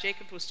arrived,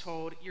 Jacob was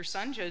told, "Your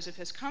son Joseph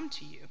has come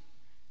to you."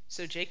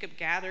 So Jacob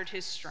gathered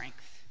his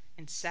strength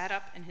and sat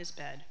up in his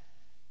bed.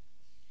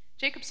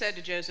 Jacob said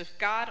to Joseph,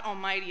 God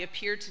Almighty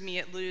appeared to me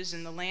at Luz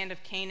in the land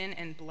of Canaan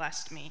and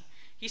blessed me.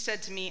 He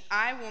said to me,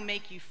 I will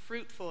make you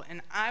fruitful, and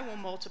I will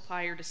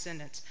multiply your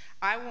descendants.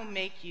 I will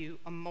make you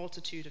a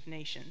multitude of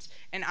nations,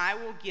 and I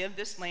will give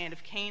this land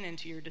of Canaan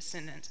to your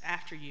descendants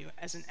after you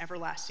as an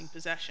everlasting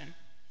possession.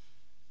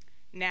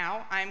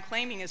 Now I am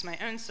claiming as my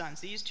own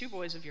sons these two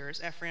boys of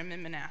yours, Ephraim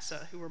and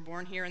Manasseh, who were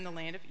born here in the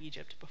land of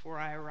Egypt before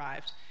I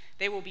arrived.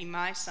 They will be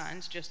my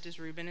sons, just as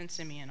Reuben and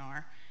Simeon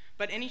are.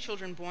 But any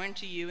children born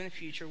to you in the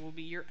future will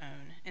be your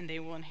own, and they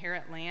will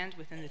inherit land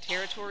within the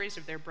territories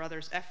of their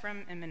brothers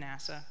Ephraim and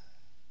Manasseh.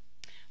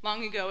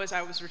 Long ago, as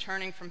I was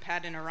returning from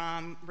Paddan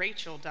Aram,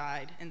 Rachel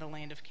died in the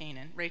land of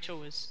Canaan. Rachel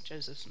was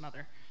Joseph's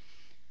mother.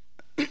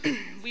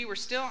 We were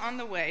still on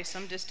the way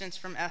some distance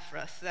from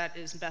Ephrath, that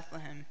is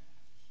Bethlehem.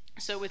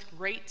 So with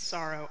great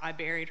sorrow I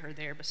buried her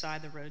there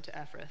beside the road to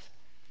Ephrath.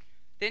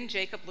 Then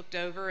Jacob looked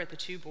over at the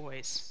two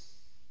boys.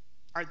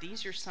 Are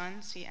these your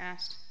sons? He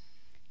asked.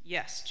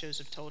 Yes,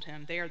 Joseph told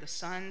him. They are the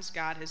sons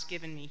God has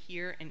given me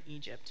here in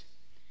Egypt.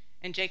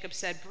 And Jacob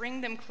said,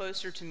 bring them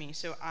closer to me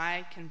so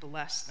I can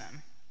bless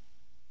them.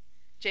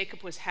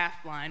 Jacob was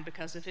half blind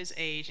because of his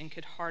age and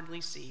could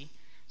hardly see.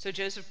 So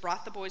Joseph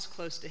brought the boys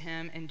close to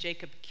him, and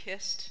Jacob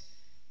kissed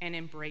and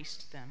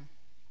embraced them.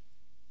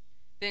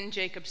 Then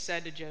Jacob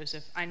said to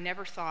Joseph, I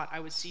never thought I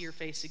would see your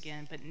face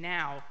again, but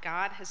now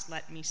God has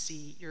let me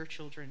see your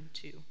children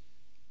too.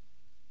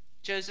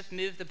 Joseph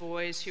moved the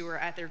boys who were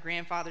at their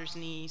grandfather's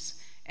knees,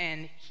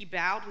 and he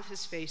bowed with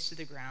his face to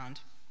the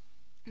ground.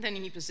 Then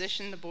he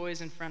positioned the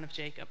boys in front of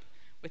Jacob.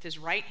 With his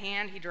right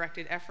hand, he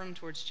directed Ephraim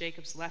towards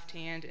Jacob's left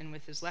hand, and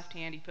with his left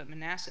hand, he put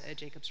Manasseh at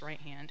Jacob's right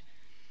hand.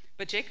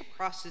 But Jacob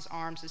crossed his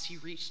arms as he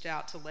reached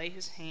out to lay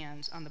his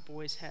hands on the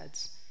boys'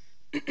 heads.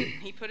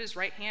 He put his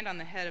right hand on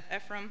the head of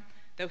Ephraim,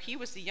 though he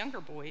was the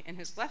younger boy, and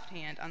his left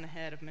hand on the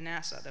head of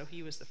Manasseh, though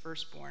he was the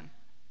firstborn.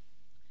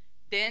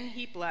 Then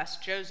he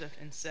blessed Joseph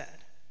and said,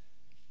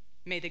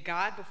 May the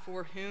God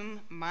before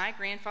whom my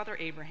grandfather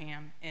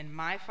Abraham and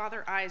my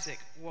father Isaac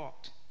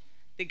walked,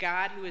 the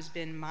God who has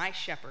been my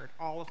shepherd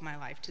all of my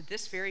life to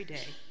this very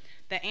day,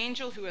 the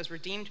angel who has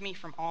redeemed me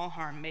from all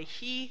harm, may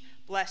he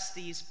bless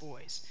these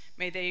boys.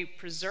 May they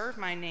preserve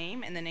my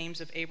name and the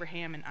names of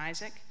Abraham and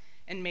Isaac,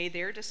 and may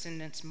their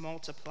descendants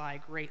multiply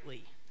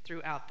greatly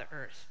throughout the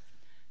earth.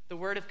 The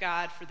word of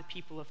God for the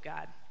people of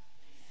God.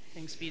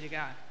 Thanks be to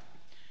God.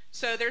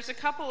 So there's a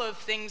couple of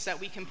things that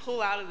we can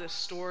pull out of this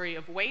story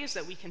of ways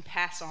that we can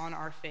pass on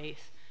our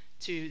faith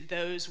to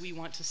those we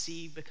want to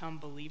see become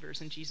believers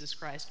in Jesus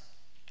Christ.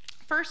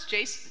 First,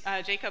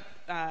 Jacob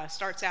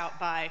starts out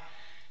by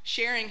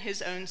sharing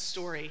his own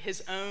story,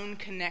 his own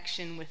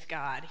connection with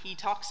God. He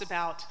talks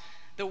about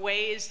the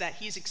ways that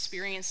he's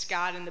experienced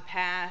God in the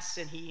past,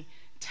 and he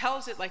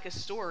tells it like a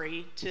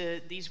story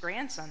to these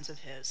grandsons of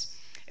his.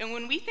 And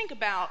when we think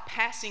about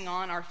passing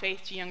on our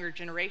faith to younger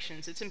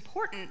generations, it's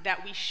important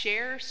that we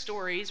share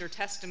stories or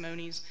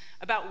testimonies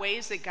about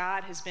ways that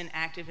God has been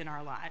active in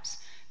our lives,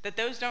 that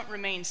those don't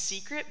remain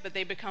secret, but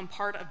they become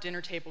part of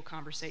dinner table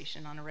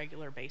conversation on a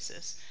regular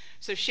basis.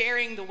 So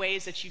sharing the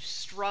ways that you've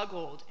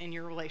struggled in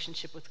your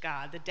relationship with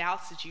God, the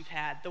doubts that you've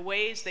had, the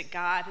ways that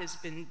God has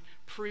been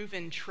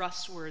proven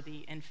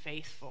trustworthy and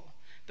faithful,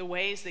 the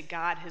ways that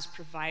God has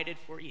provided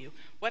for you.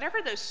 Whatever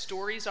those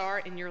stories are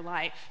in your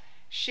life,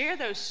 share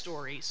those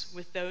stories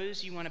with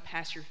those you want to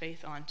pass your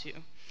faith on to.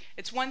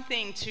 It's one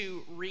thing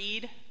to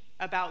read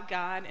about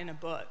God in a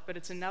book, but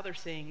it's another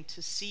thing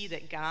to see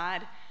that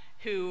God,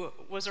 who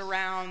was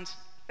around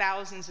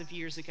thousands of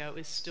years ago,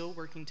 is still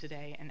working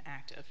today and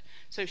active.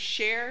 So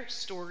share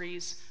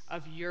stories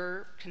of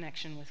your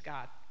connection with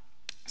God.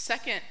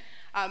 Second,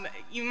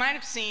 you might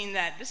have seen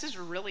that this is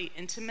a really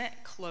intimate,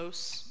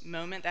 close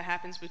moment that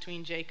happens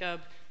between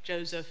Jacob,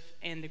 Joseph,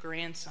 and the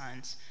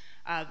grandsons.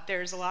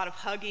 There's a lot of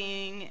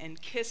hugging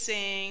and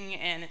kissing,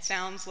 and it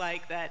sounds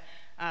like that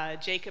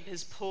Jacob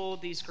has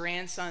pulled these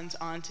grandsons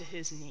onto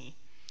his knee.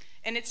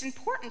 And it's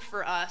important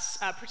for us,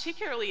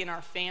 particularly in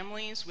our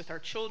families, with our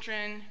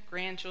children,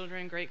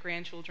 grandchildren,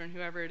 great-grandchildren,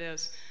 whoever it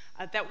is,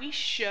 that we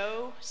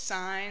show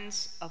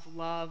signs of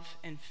love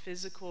and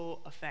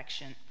physical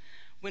affection.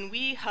 When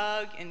we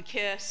hug and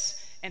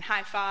kiss and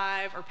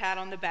high-five or pat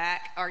on the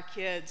back our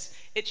kids,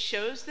 it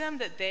shows them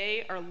that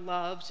they are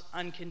loved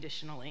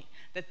unconditionally,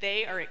 that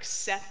they are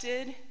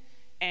accepted,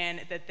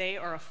 and that they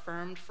are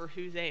affirmed for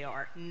who they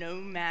are, no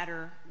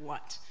matter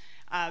what.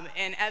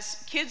 And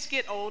as kids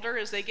get older,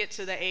 as they get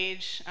to the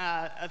age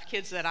of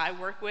kids that I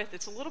work with,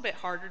 it's a little bit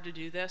harder to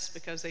do this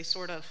because they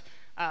sort of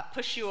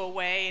push you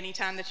away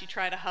anytime that you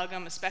try to hug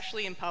them,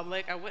 especially in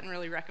public. I wouldn't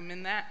really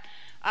recommend that.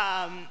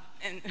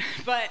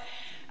 But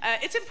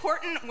it's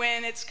important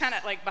when it's kind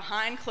of like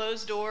behind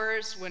closed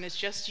doors, when it's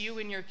just you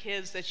and your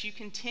kids, that you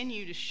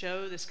continue to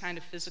show this kind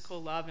of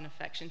physical love and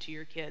affection to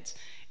your kids.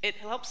 It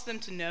helps them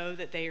to know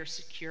that they are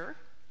secure,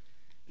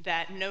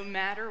 that no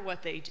matter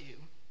what they do,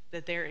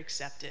 that they're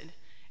accepted.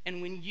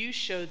 And when you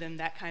show them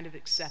that kind of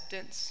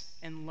acceptance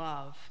and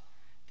love,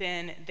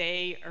 then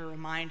they are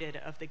reminded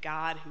of the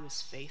God who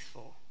is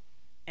faithful,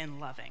 and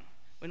loving.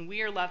 When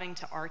we are loving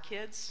to our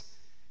kids,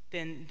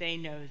 then they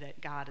know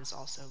that God is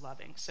also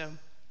loving. So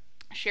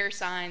share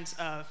signs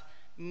of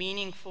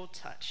meaningful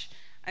touch.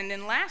 And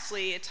then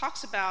lastly, it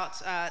talks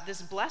about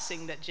this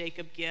blessing that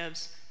Jacob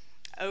gives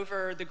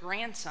over the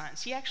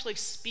grandsons. He actually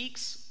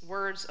speaks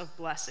words of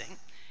blessing.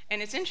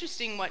 And it's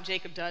interesting what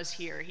Jacob does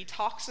here. He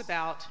talks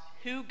about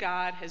who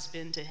God has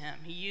been to him.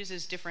 He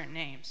uses different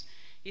names.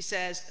 He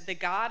says, the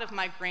God of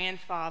my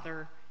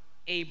grandfather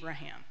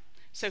Abraham.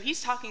 So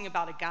he's talking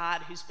about a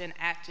God who's been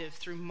active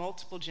through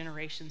multiple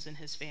generations in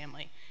his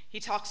family. He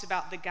talks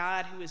about the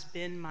God who has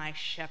been my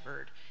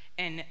shepherd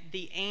and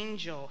the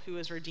angel who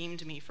has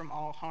redeemed me from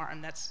all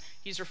harm.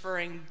 He's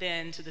referring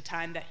then to the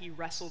time that he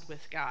wrestled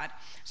with God.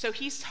 So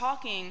he's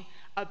talking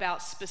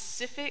about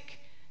specific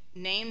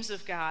names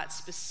of God,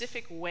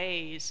 specific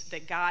ways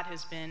that God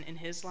has been in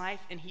his life,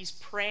 and he's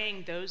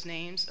praying those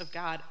names of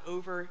God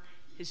over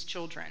his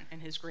children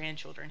and his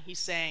grandchildren. He's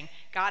saying,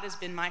 God has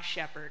been my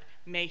shepherd.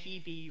 May he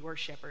be your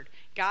shepherd.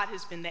 God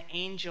has been the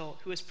angel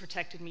who has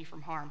protected me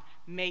from harm.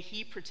 May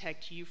he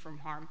protect you from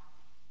harm.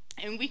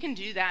 And we can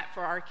do that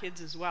for our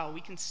kids as well. We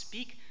can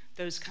speak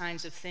those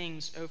kinds of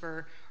things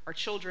over our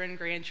children,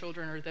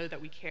 grandchildren, or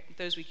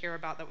those we care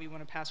about that we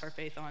want to pass our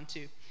faith on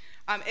to.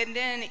 And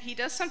then he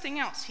does something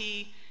else.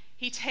 He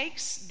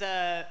takes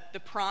the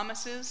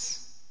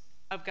promises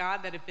of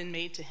God that have been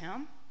made to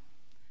him,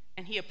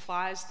 and he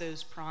applies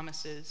those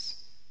promises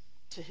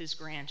to his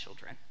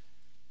grandchildren.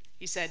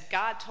 He said,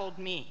 God told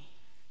me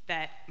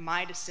that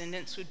my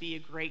descendants would be a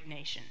great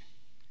nation.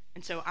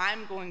 And so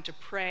I'm going to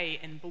pray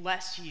and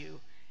bless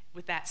you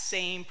with that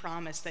same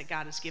promise that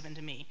God has given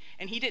to me.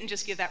 And he didn't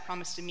just give that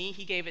promise to me,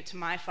 he gave it to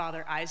my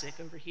father Isaac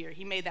over here.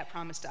 He made that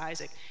promise to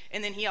Isaac.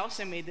 And then he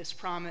also made this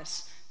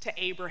promise to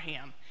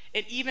Abraham.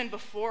 And even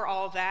before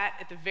all that,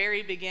 at the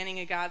very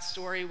beginning of God's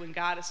story, when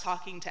God is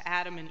talking to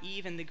Adam and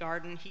Eve in the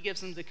garden, he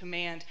gives them the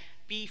command,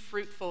 be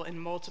fruitful and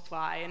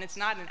multiply. And it's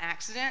not an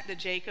accident that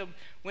Jacob,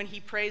 when he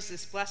prays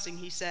this blessing,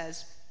 he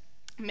says,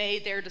 may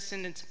their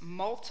descendants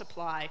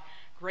multiply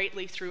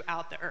greatly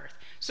throughout the earth.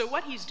 So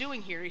what he's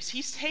doing here is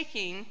he's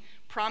taking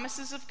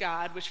promises of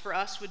God, which for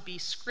us would be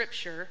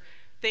scripture,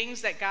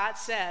 things that God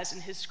says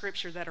in his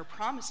scripture that are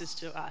promises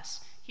to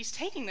us. He's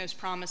taking those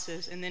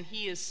promises and then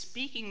he is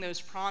speaking those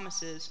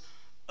promises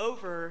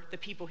over the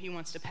people he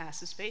wants to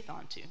pass his faith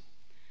on to.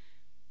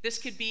 This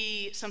could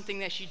be something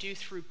that you do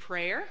through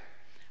prayer.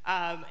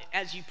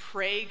 As you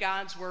pray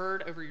God's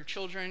word over your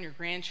children, your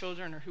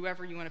grandchildren, or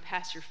whoever you want to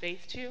pass your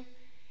faith to.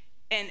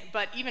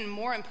 But even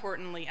more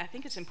importantly, I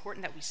think it's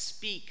important that we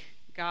speak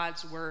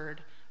God's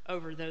word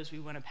over those we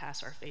want to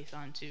pass our faith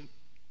on to.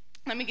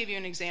 Let me give you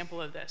an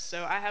example of this.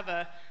 So I have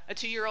a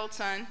 2-year-old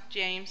son,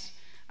 James.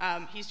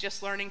 He's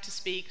just learning to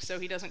speak, so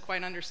he doesn't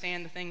quite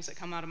understand the things that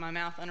come out of my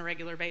mouth on a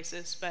regular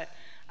basis. But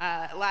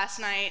last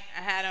night,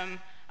 I had him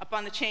up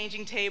on the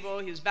changing table.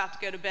 He was about to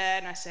go to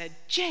bed, and I said,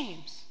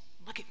 James,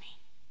 look at me.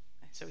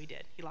 And so he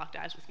did. He locked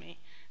eyes with me.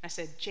 I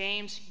said,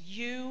 James,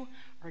 you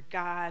are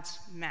God's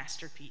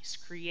masterpiece,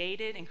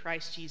 created in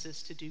Christ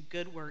Jesus to do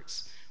good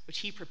works, which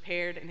he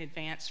prepared in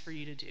advance for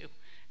you to do.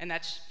 And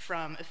that's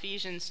from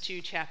Ephesians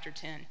 2, chapter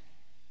 10.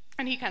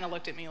 And he kind of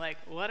looked at me like,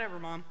 whatever,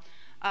 Mom.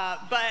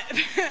 But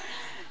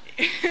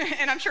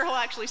and I'm sure he'll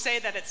actually say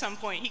that at some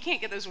point. He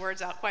can't get those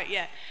words out quite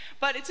yet.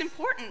 But it's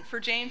important for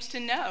James to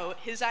know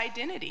his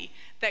identity,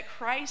 that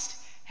Christ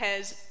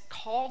has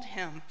called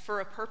him for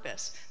a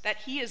purpose, that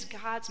he is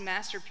God's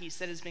masterpiece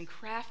that has been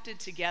crafted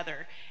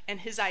together, and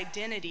his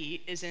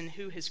identity is in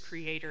who his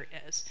creator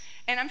is.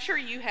 And I'm sure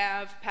you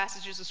have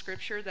passages of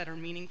scripture that are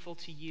meaningful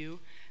to you,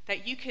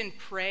 that you can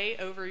pray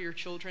over your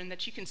children,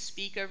 that you can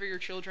speak over your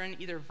children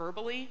either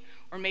verbally,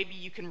 or maybe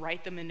you can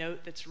write them a note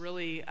that's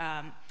really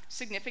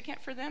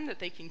significant for them that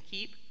they can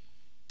keep.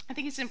 I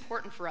think it's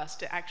important for us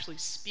to actually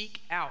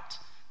speak out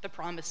the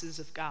promises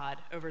of God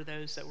over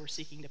those that we're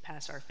seeking to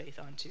pass our faith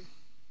on to.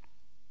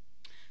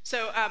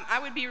 So I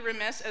would be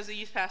remiss as a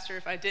youth pastor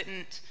if I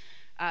didn't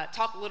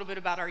talk a little bit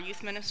about our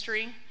youth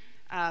ministry.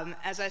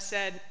 As I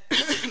said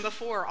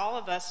before, all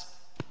of us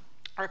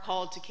are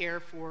called to care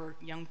for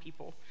young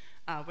people,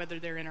 whether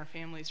they're in our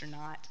families or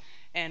not.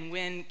 And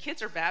when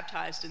kids are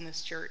baptized in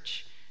this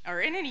church,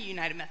 or in any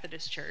United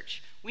Methodist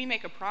church, we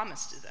make a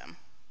promise to them.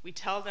 We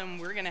tell them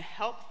we're going to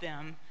help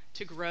them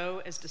to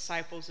grow as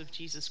disciples of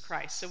Jesus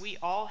Christ. So we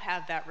all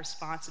have that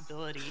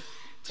responsibility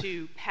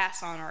to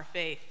pass on our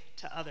faith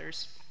to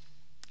others.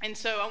 And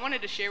so I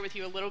wanted to share with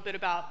you a little bit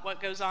about what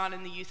goes on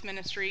in the youth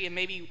ministry and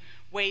maybe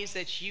ways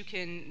that you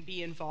can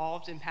be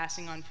involved in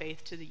passing on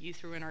faith to the youth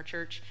who are in our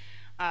church.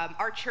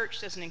 Our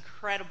church does an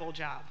incredible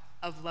job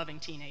of loving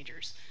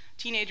teenagers.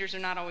 Teenagers are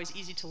not always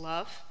easy to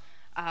love,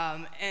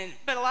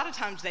 but a lot of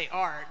times they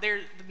are. They're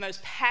the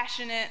most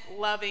passionate,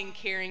 loving,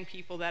 caring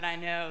people that I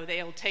know.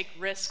 They'll take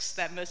risks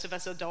that most of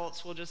us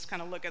adults will just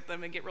kind of look at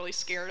them and get really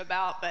scared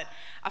about, but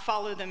I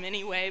follow them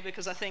anyway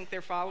because I think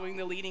they're following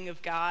the leading of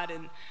God,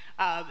 and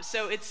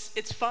so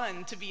it's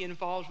fun to be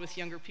involved with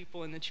younger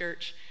people in the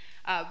church.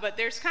 But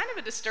there's kind of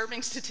a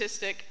disturbing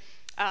statistic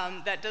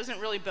that doesn't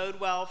really bode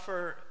well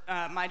for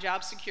my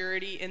job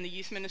security in the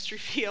youth ministry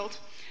field.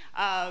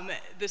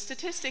 The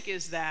statistic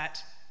is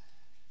that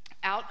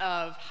out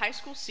of high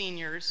school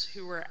seniors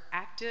who were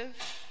active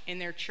in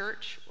their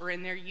church or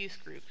in their youth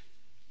group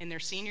in their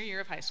senior year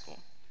of high school,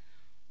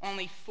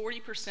 only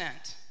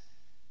 40%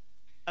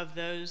 of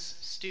those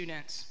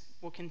students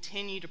will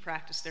continue to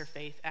practice their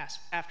faith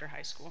after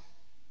high school.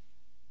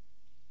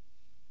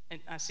 And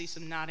I see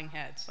some nodding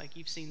heads, like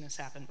you've seen this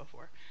happen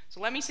before.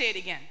 So let me say it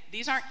again.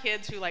 These aren't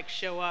kids who like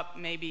show up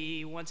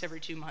maybe once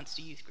every 2 months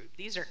to youth group.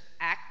 These are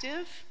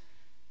active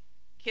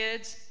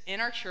kids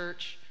in our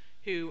church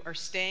who are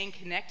staying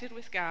connected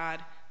with God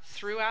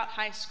throughout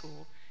high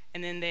school,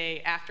 and then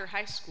after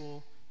high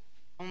school,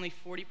 only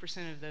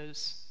 40% of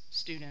those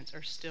students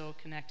are still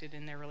connected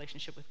in their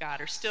relationship with God,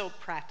 or still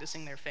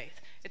practicing their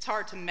faith. It's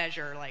hard to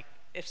measure like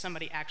if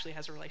somebody actually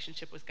has a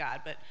relationship with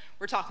God, but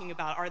we're talking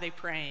about, are they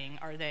praying?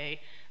 Are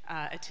they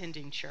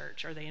attending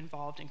church? Are they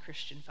involved in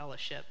Christian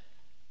fellowship?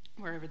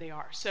 Wherever they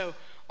are. So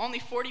only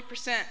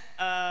 40%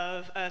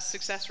 of a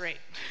success rate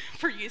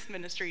for youth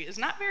ministry is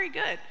not very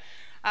good.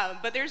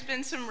 But there's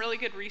been some really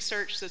good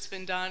research that's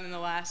been done in the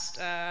last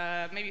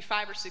maybe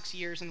 5 or 6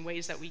 years in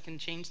ways that we can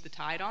change the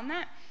tide on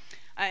that.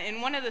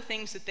 And one of the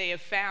things that they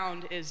have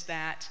found is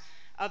that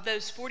of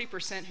those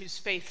 40% whose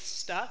faith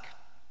stuck,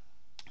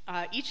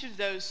 each of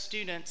those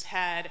students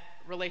had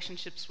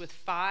relationships with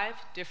 5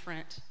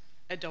 different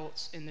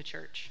adults in the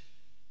church.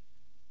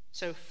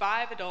 So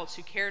 5 adults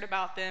who cared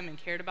about them and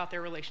cared about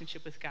their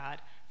relationship with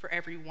God for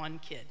every 1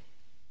 kid.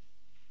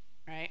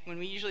 Right? When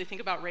we usually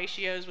think about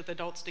ratios with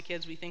adults to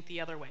kids, we think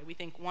the other way. We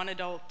think 1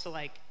 adult to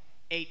like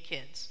 8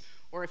 kids.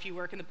 Or if you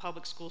work in the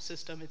public school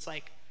system, it's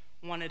like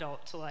 1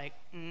 adult to like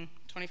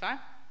 25?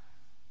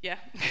 Yeah.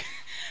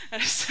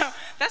 So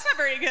that's not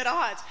very good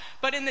odds.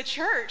 But in the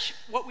church,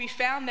 what we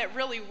found that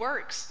really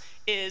works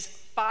is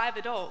 5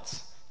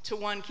 adults to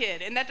 1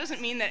 kid. And that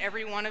doesn't mean that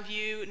every one of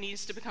you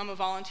needs to become a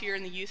volunteer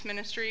in the youth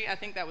ministry. I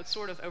think that would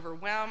sort of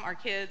overwhelm our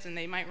kids and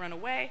they might run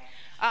away.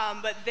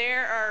 But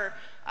there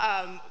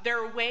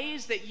are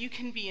ways that you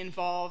can be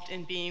involved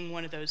in being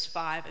one of those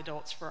 5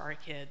 adults for our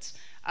kids.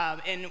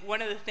 And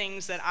one of the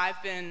things that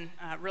I've been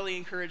really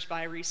encouraged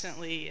by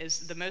recently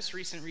is the most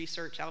recent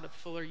research out of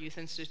Fuller Youth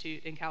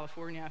Institute in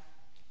California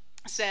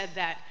said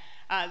that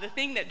the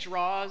thing that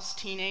draws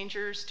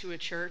teenagers to a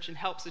church and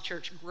helps the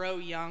church grow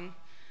young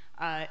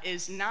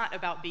is not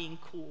about being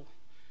cool,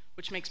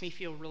 which makes me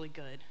feel really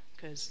good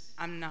because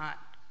I'm not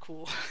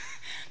cool.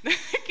 The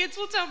kids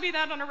will tell me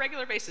that on a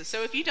regular basis.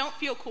 So if you don't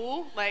feel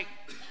cool, like,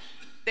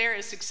 there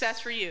is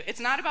success for you. It's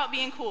not about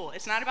being cool.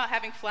 It's not about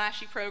having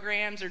flashy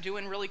programs or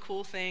doing really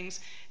cool things.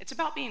 It's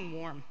about being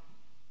warm.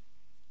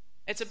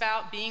 It's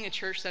about being a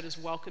church that is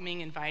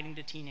welcoming, inviting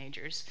to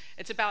teenagers.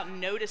 It's about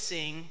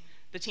noticing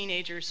the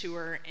teenagers who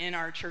are in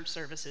our church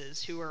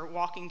services, who are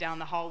walking down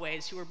the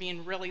hallways, who are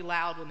being really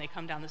loud when they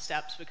come down the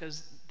steps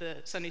because the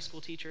Sunday school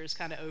teacher is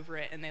kind of over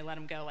it and they let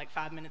them go like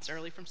 5 minutes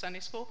early from Sunday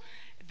school.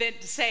 Then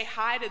to say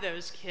hi to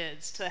those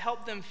kids, to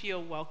help them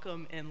feel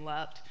welcome and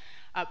loved.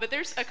 But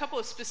there's a couple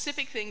of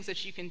specific things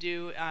that you can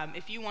do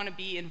if you want to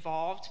be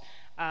involved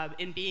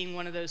in being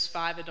one of those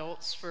 5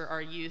 adults for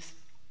our youth.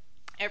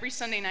 Every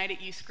Sunday night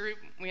at youth group,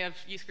 we have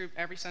youth group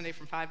every Sunday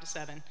from 5 to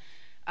 7,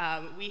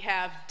 we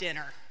have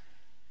dinner.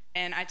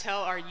 And I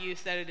tell our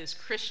youth that it is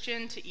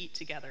Christian to eat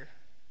together,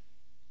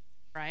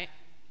 right?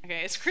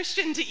 Okay, it's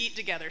Christian to eat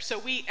together. So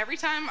every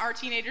time our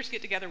teenagers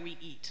get together, we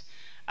eat,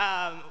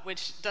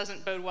 which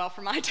doesn't bode well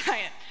for my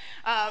diet.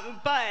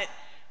 But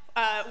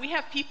we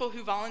have people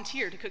who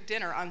volunteer to cook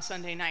dinner on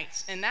Sunday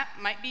nights, and that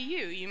might be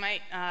you. You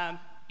might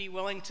be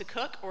willing to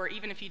cook, or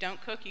even if you don't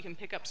cook, you can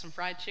pick up some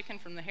fried chicken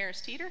from the Harris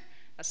Teeter.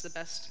 That's the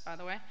best, by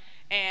the way.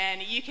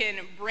 And you can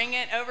bring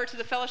it over to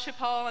the fellowship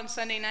hall on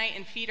Sunday night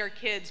and feed our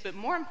kids. But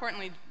more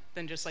importantly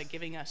than just like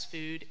giving us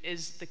food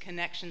is the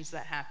connections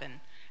that happen.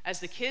 As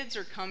the kids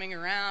are coming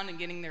around and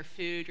getting their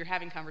food, you're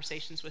having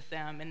conversations with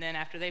them. And then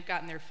after they've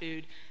gotten their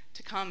food,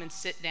 to come and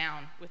sit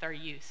down with our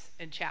youth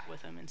and chat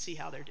with them and see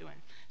how they're doing.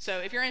 So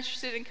if you're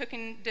interested in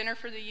cooking dinner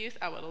for the youth,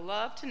 I would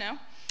love to know.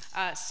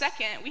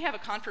 Second, we have a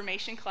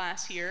confirmation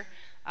class here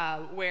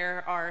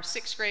where our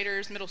 6th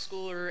graders, middle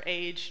schooler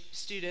age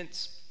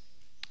students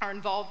are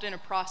involved in a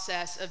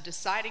process of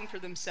deciding for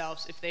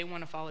themselves if they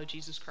want to follow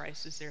Jesus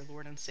Christ as their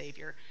Lord and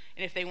Savior,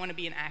 and if they want to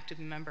be an active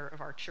member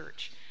of our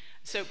church.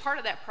 So part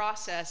of that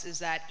process is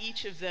that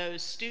each of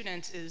those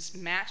students is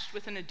matched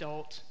with an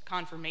adult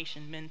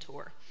confirmation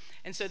mentor.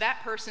 And so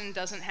that person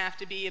doesn't have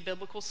to be a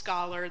biblical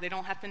scholar. They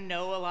don't have to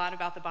know a lot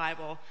about the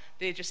Bible.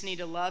 They just need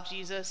to love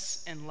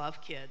Jesus and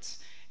love kids.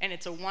 And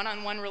it's a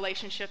one-on-one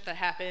relationship that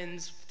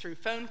happens through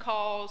phone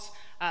calls,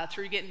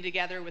 through getting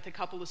together with a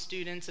couple of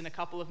students and a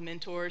couple of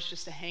mentors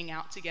just to hang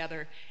out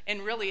together.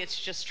 And really, it's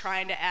just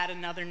trying to add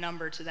another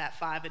number to that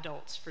 5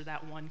 adults for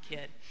that 1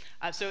 kid.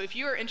 So if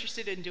you are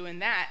interested in doing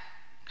that,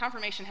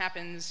 confirmation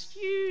happens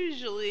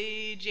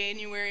usually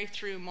January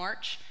through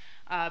March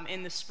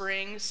in the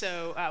spring.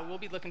 So we'll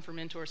be looking for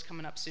mentors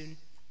coming up soon.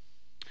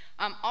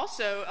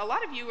 Also, a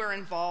lot of you are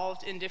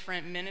involved in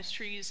different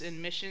ministries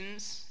and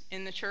missions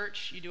in the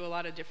church. You do a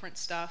lot of different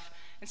stuff.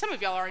 And some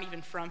of y'all aren't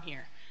even from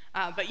here.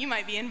 But you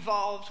might be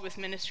involved with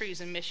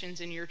ministries and missions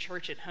in your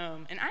church at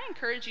home. And I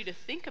encourage you to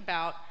think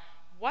about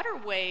what are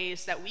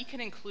ways that we can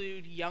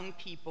include young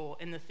people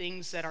in the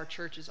things that our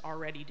church is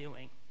already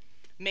doing.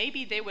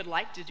 Maybe they would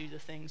like to do the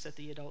things that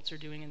the adults are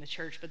doing in the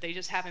church, but they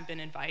just haven't been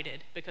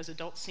invited because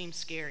adults seem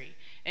scary.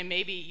 And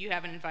maybe you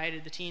haven't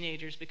invited the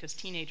teenagers because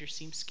teenagers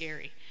seem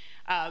scary.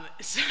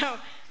 So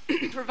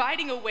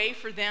providing a way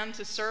for them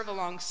to serve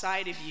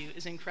alongside of you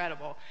is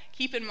incredible.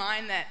 Keep in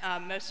mind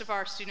that most of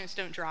our students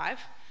don't drive,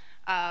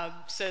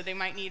 so they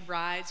might need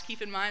rides.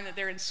 Keep in mind that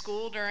they're in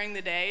school during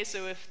the day,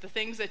 so if the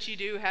things that you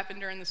do happen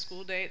during the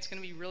school day, it's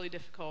going to be really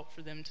difficult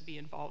for them to be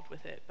involved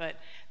with it. But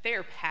they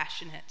are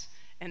passionate,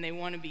 and they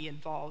want to be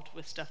involved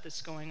with stuff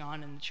that's going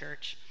on in the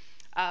church.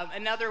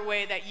 Another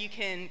way that you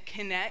can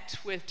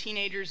connect with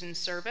teenagers in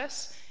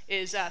service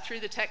is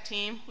through the tech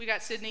team. We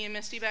got Sydney and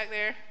Misty back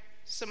there,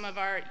 some of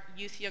our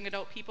youth, young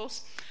adult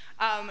peoples.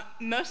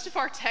 Most of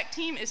our tech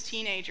team is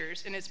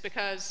teenagers, and it's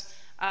because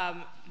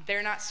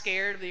they're not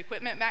scared of the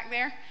equipment back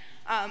there.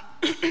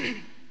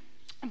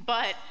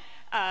 But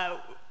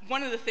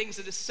one of the things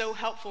that is so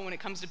helpful when it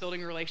comes to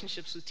building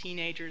relationships with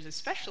teenagers,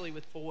 especially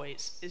with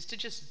boys, is to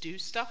just do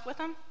stuff with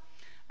them.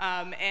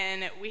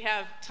 And we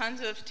have tons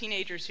of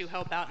teenagers who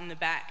help out in the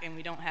back, and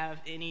we don't have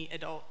any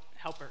adult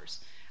helpers.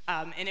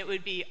 And it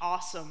would be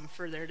awesome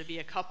for there to be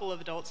a couple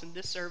of adults in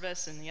this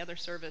service and the other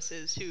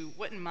services who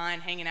wouldn't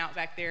mind hanging out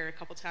back there a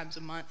couple times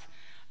a month,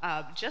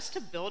 just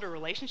to build a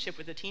relationship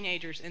with the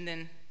teenagers and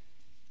then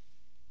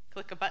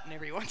click a button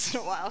every once in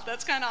a while.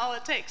 That's kind of all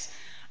it takes.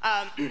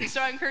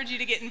 So I encourage you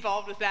to get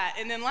involved with that.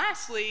 And then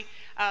lastly,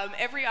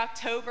 every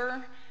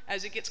October,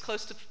 as it gets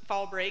close to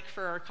fall break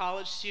for our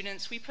college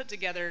students, we put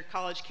together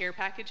college care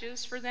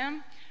packages for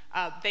them.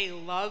 They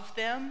love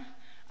them.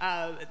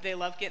 They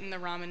love getting the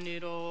ramen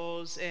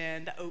noodles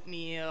and the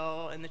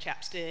oatmeal and the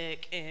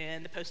chapstick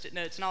and the Post-it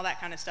notes and all that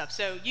kind of stuff.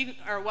 So you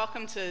are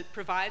welcome to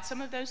provide some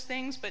of those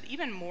things, but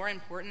even more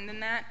important than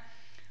that,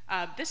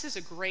 this is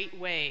a great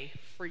way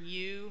for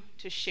you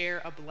to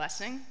share a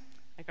blessing,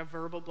 like a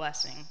verbal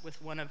blessing, with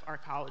one of our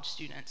college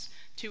students,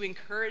 to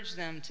encourage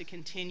them to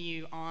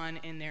continue on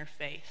in their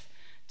faith,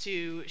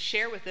 to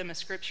share with them a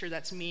scripture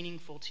that's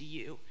meaningful to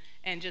you.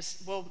 And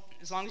just, well,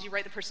 as long as you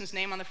write the person's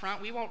name on the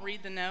front, we won't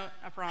read the note,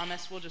 I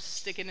promise. We'll just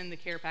stick it in the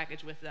care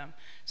package with them.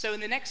 So in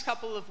the next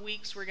couple of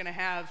weeks, we're going to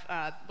have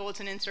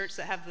bulletin inserts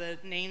that have the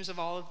names of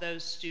all of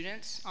those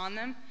students on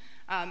them.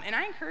 And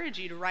I encourage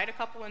you to write a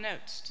couple of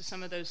notes to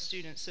some of those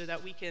students so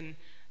that we can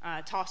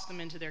toss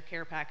them into their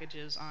care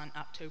packages on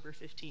October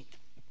 15th.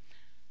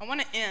 I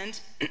want to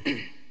end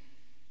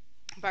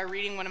by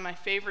reading one of my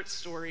favorite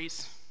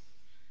stories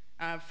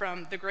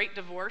from The Great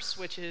Divorce,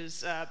 which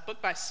is a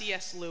book by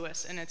C.S.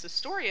 Lewis, and it's a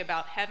story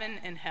about heaven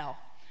and hell.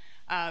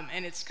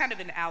 And it's kind of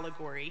an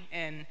allegory.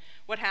 And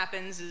what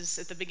happens is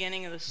at the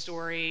beginning of the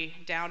story,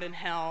 down in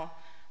hell,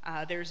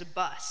 there's a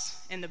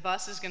bus, and the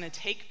bus is going to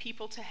take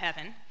people to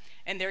heaven,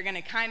 and they're going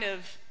to kind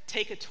of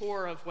take a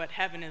tour of what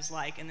heaven is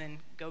like and then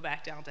go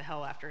back down to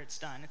hell after it's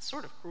done. It's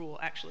sort of cruel,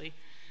 actually,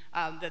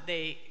 that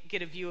they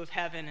get a view of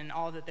heaven and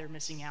all that they're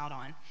missing out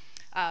on.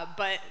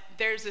 But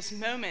there's this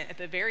moment at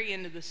the very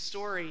end of the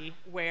story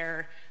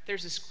where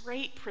there's this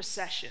great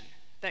procession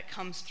that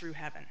comes through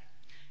heaven.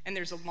 And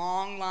there's a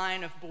long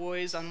line of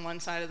boys on one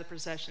side of the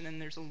procession,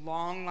 and there's a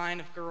long line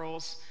of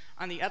girls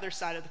on the other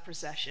side of the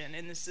procession.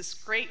 And there's this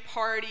great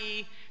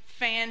party,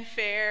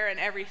 fanfare, and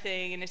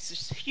everything, and it's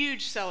this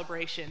huge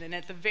celebration. And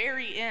at the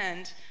very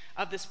end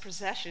of this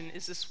procession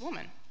is this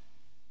woman.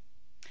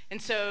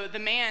 And so the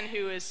man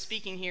who is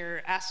speaking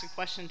here asks a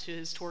question to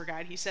his tour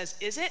guide. He says,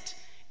 "Is it?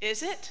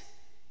 Is it?"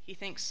 He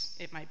thinks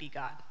it might be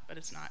God, but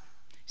it's not.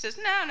 He says,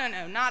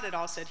 No, not at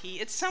all," said he.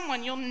 "It's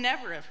someone you'll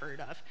never have heard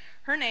of.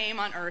 Her name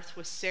on earth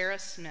was Sarah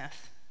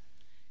Smith,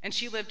 and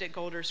she lived at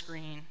Golders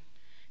Green.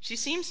 She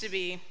seems to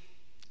be,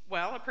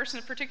 well, a person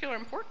of particular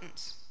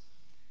importance."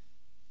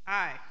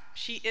 "Aye,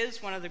 she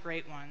is one of the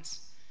great ones.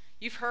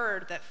 You've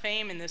heard that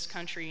fame in this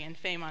country and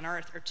fame on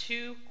earth are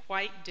two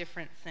quite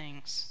different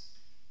things."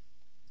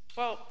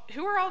 "Well,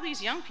 who are all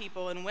these young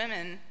people and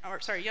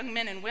young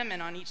men and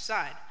women on each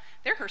side?"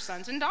 "They're her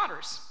sons and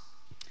daughters."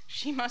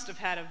 "She must have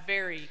had a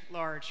very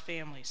large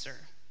family,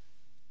 sir."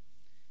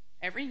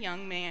 "Every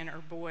young man or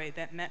boy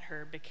that met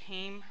her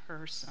became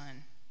her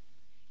son,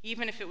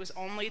 even if it was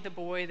only the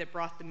boy that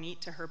brought the meat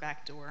to her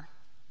back door.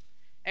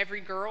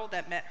 Every girl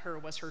that met her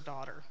was her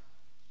daughter."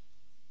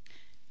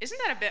 "Isn't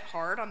that a bit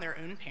hard on their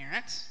own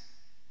parents?"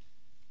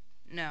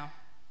 "No.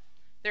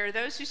 There are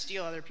those who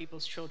steal other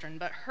people's children,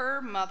 but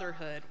her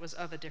motherhood was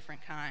of a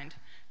different kind.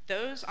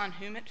 Those on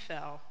whom it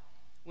fell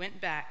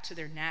went back to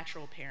their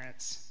natural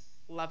parents,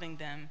 loving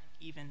them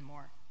even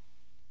more."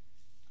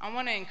 I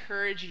want to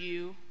encourage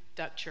you,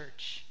 Duck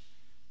Church,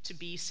 to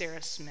be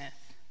Sarah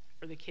Smith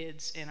for the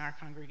kids in our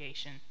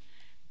congregation.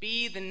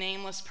 Be the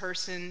nameless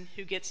person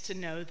who gets to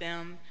know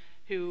them,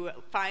 who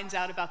finds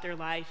out about their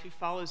life, who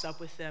follows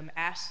up with them,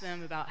 asks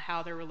them about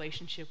how their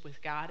relationship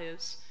with God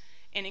is,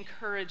 and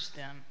encourage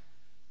them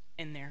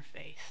in their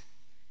faith.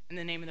 In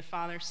the name of the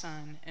Father,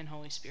 Son, and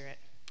Holy Spirit.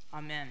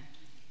 Amen.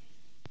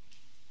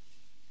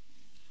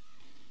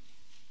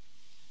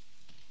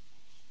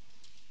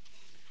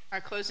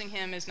 Our closing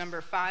hymn is number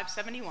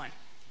 571.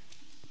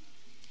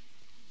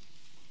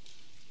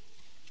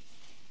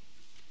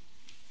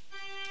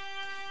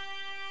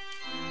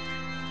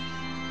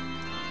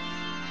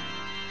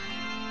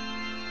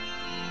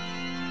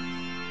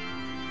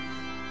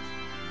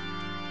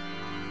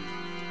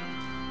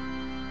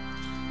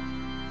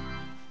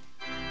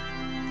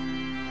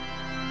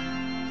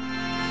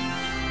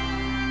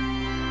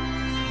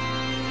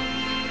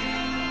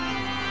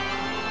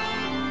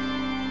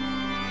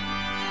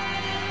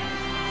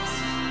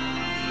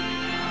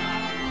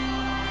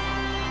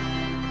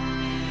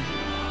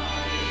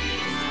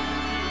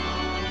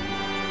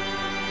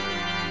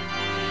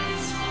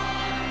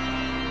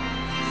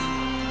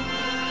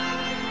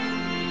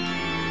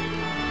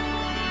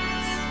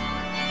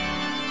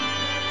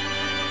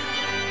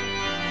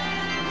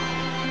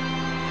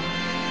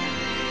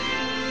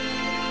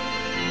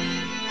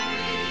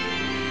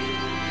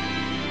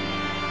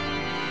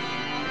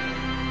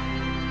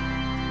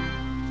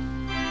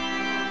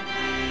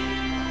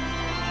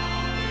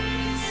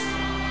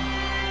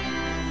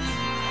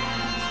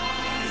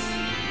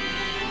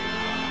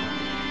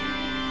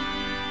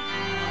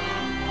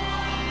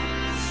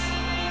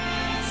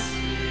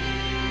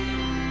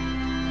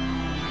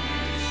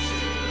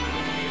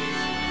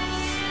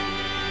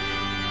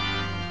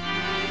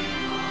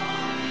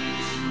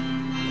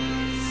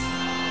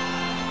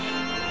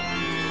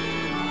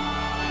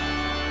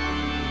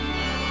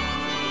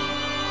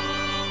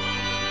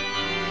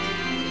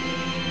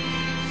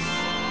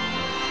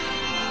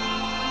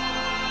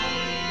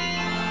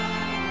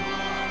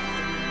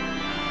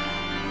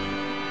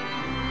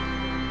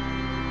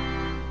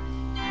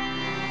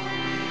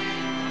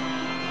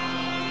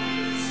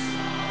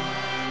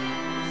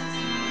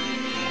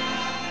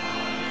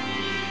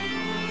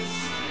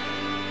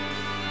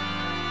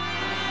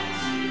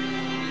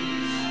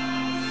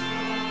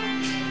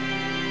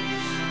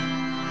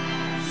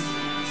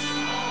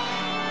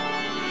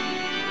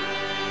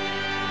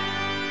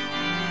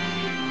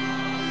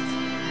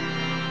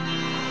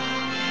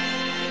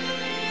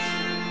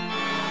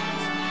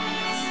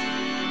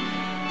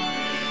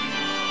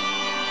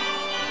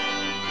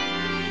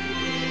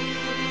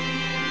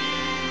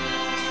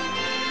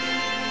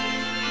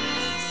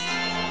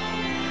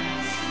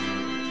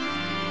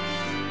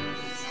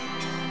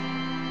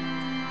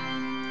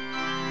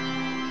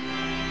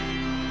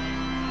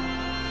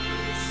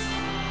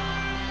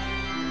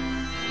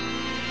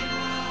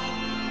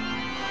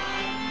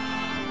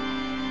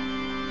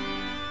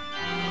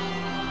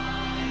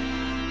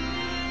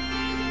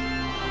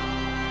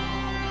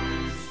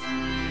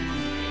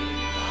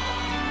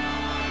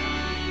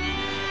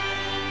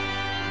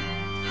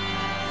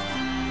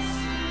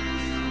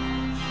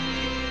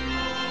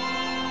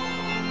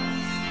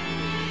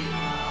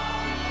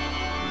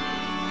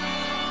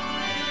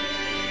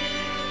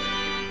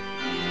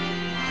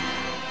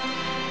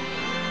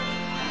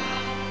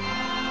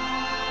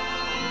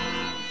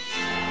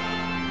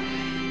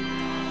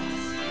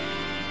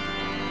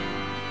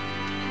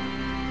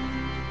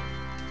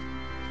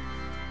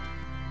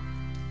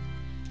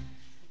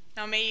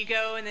 Now may you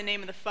go in the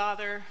name of the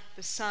Father,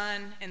 the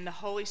Son, and the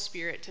Holy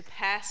Spirit to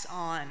pass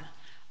on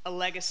a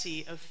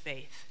legacy of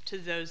faith to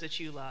those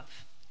that you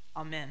love.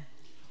 Amen.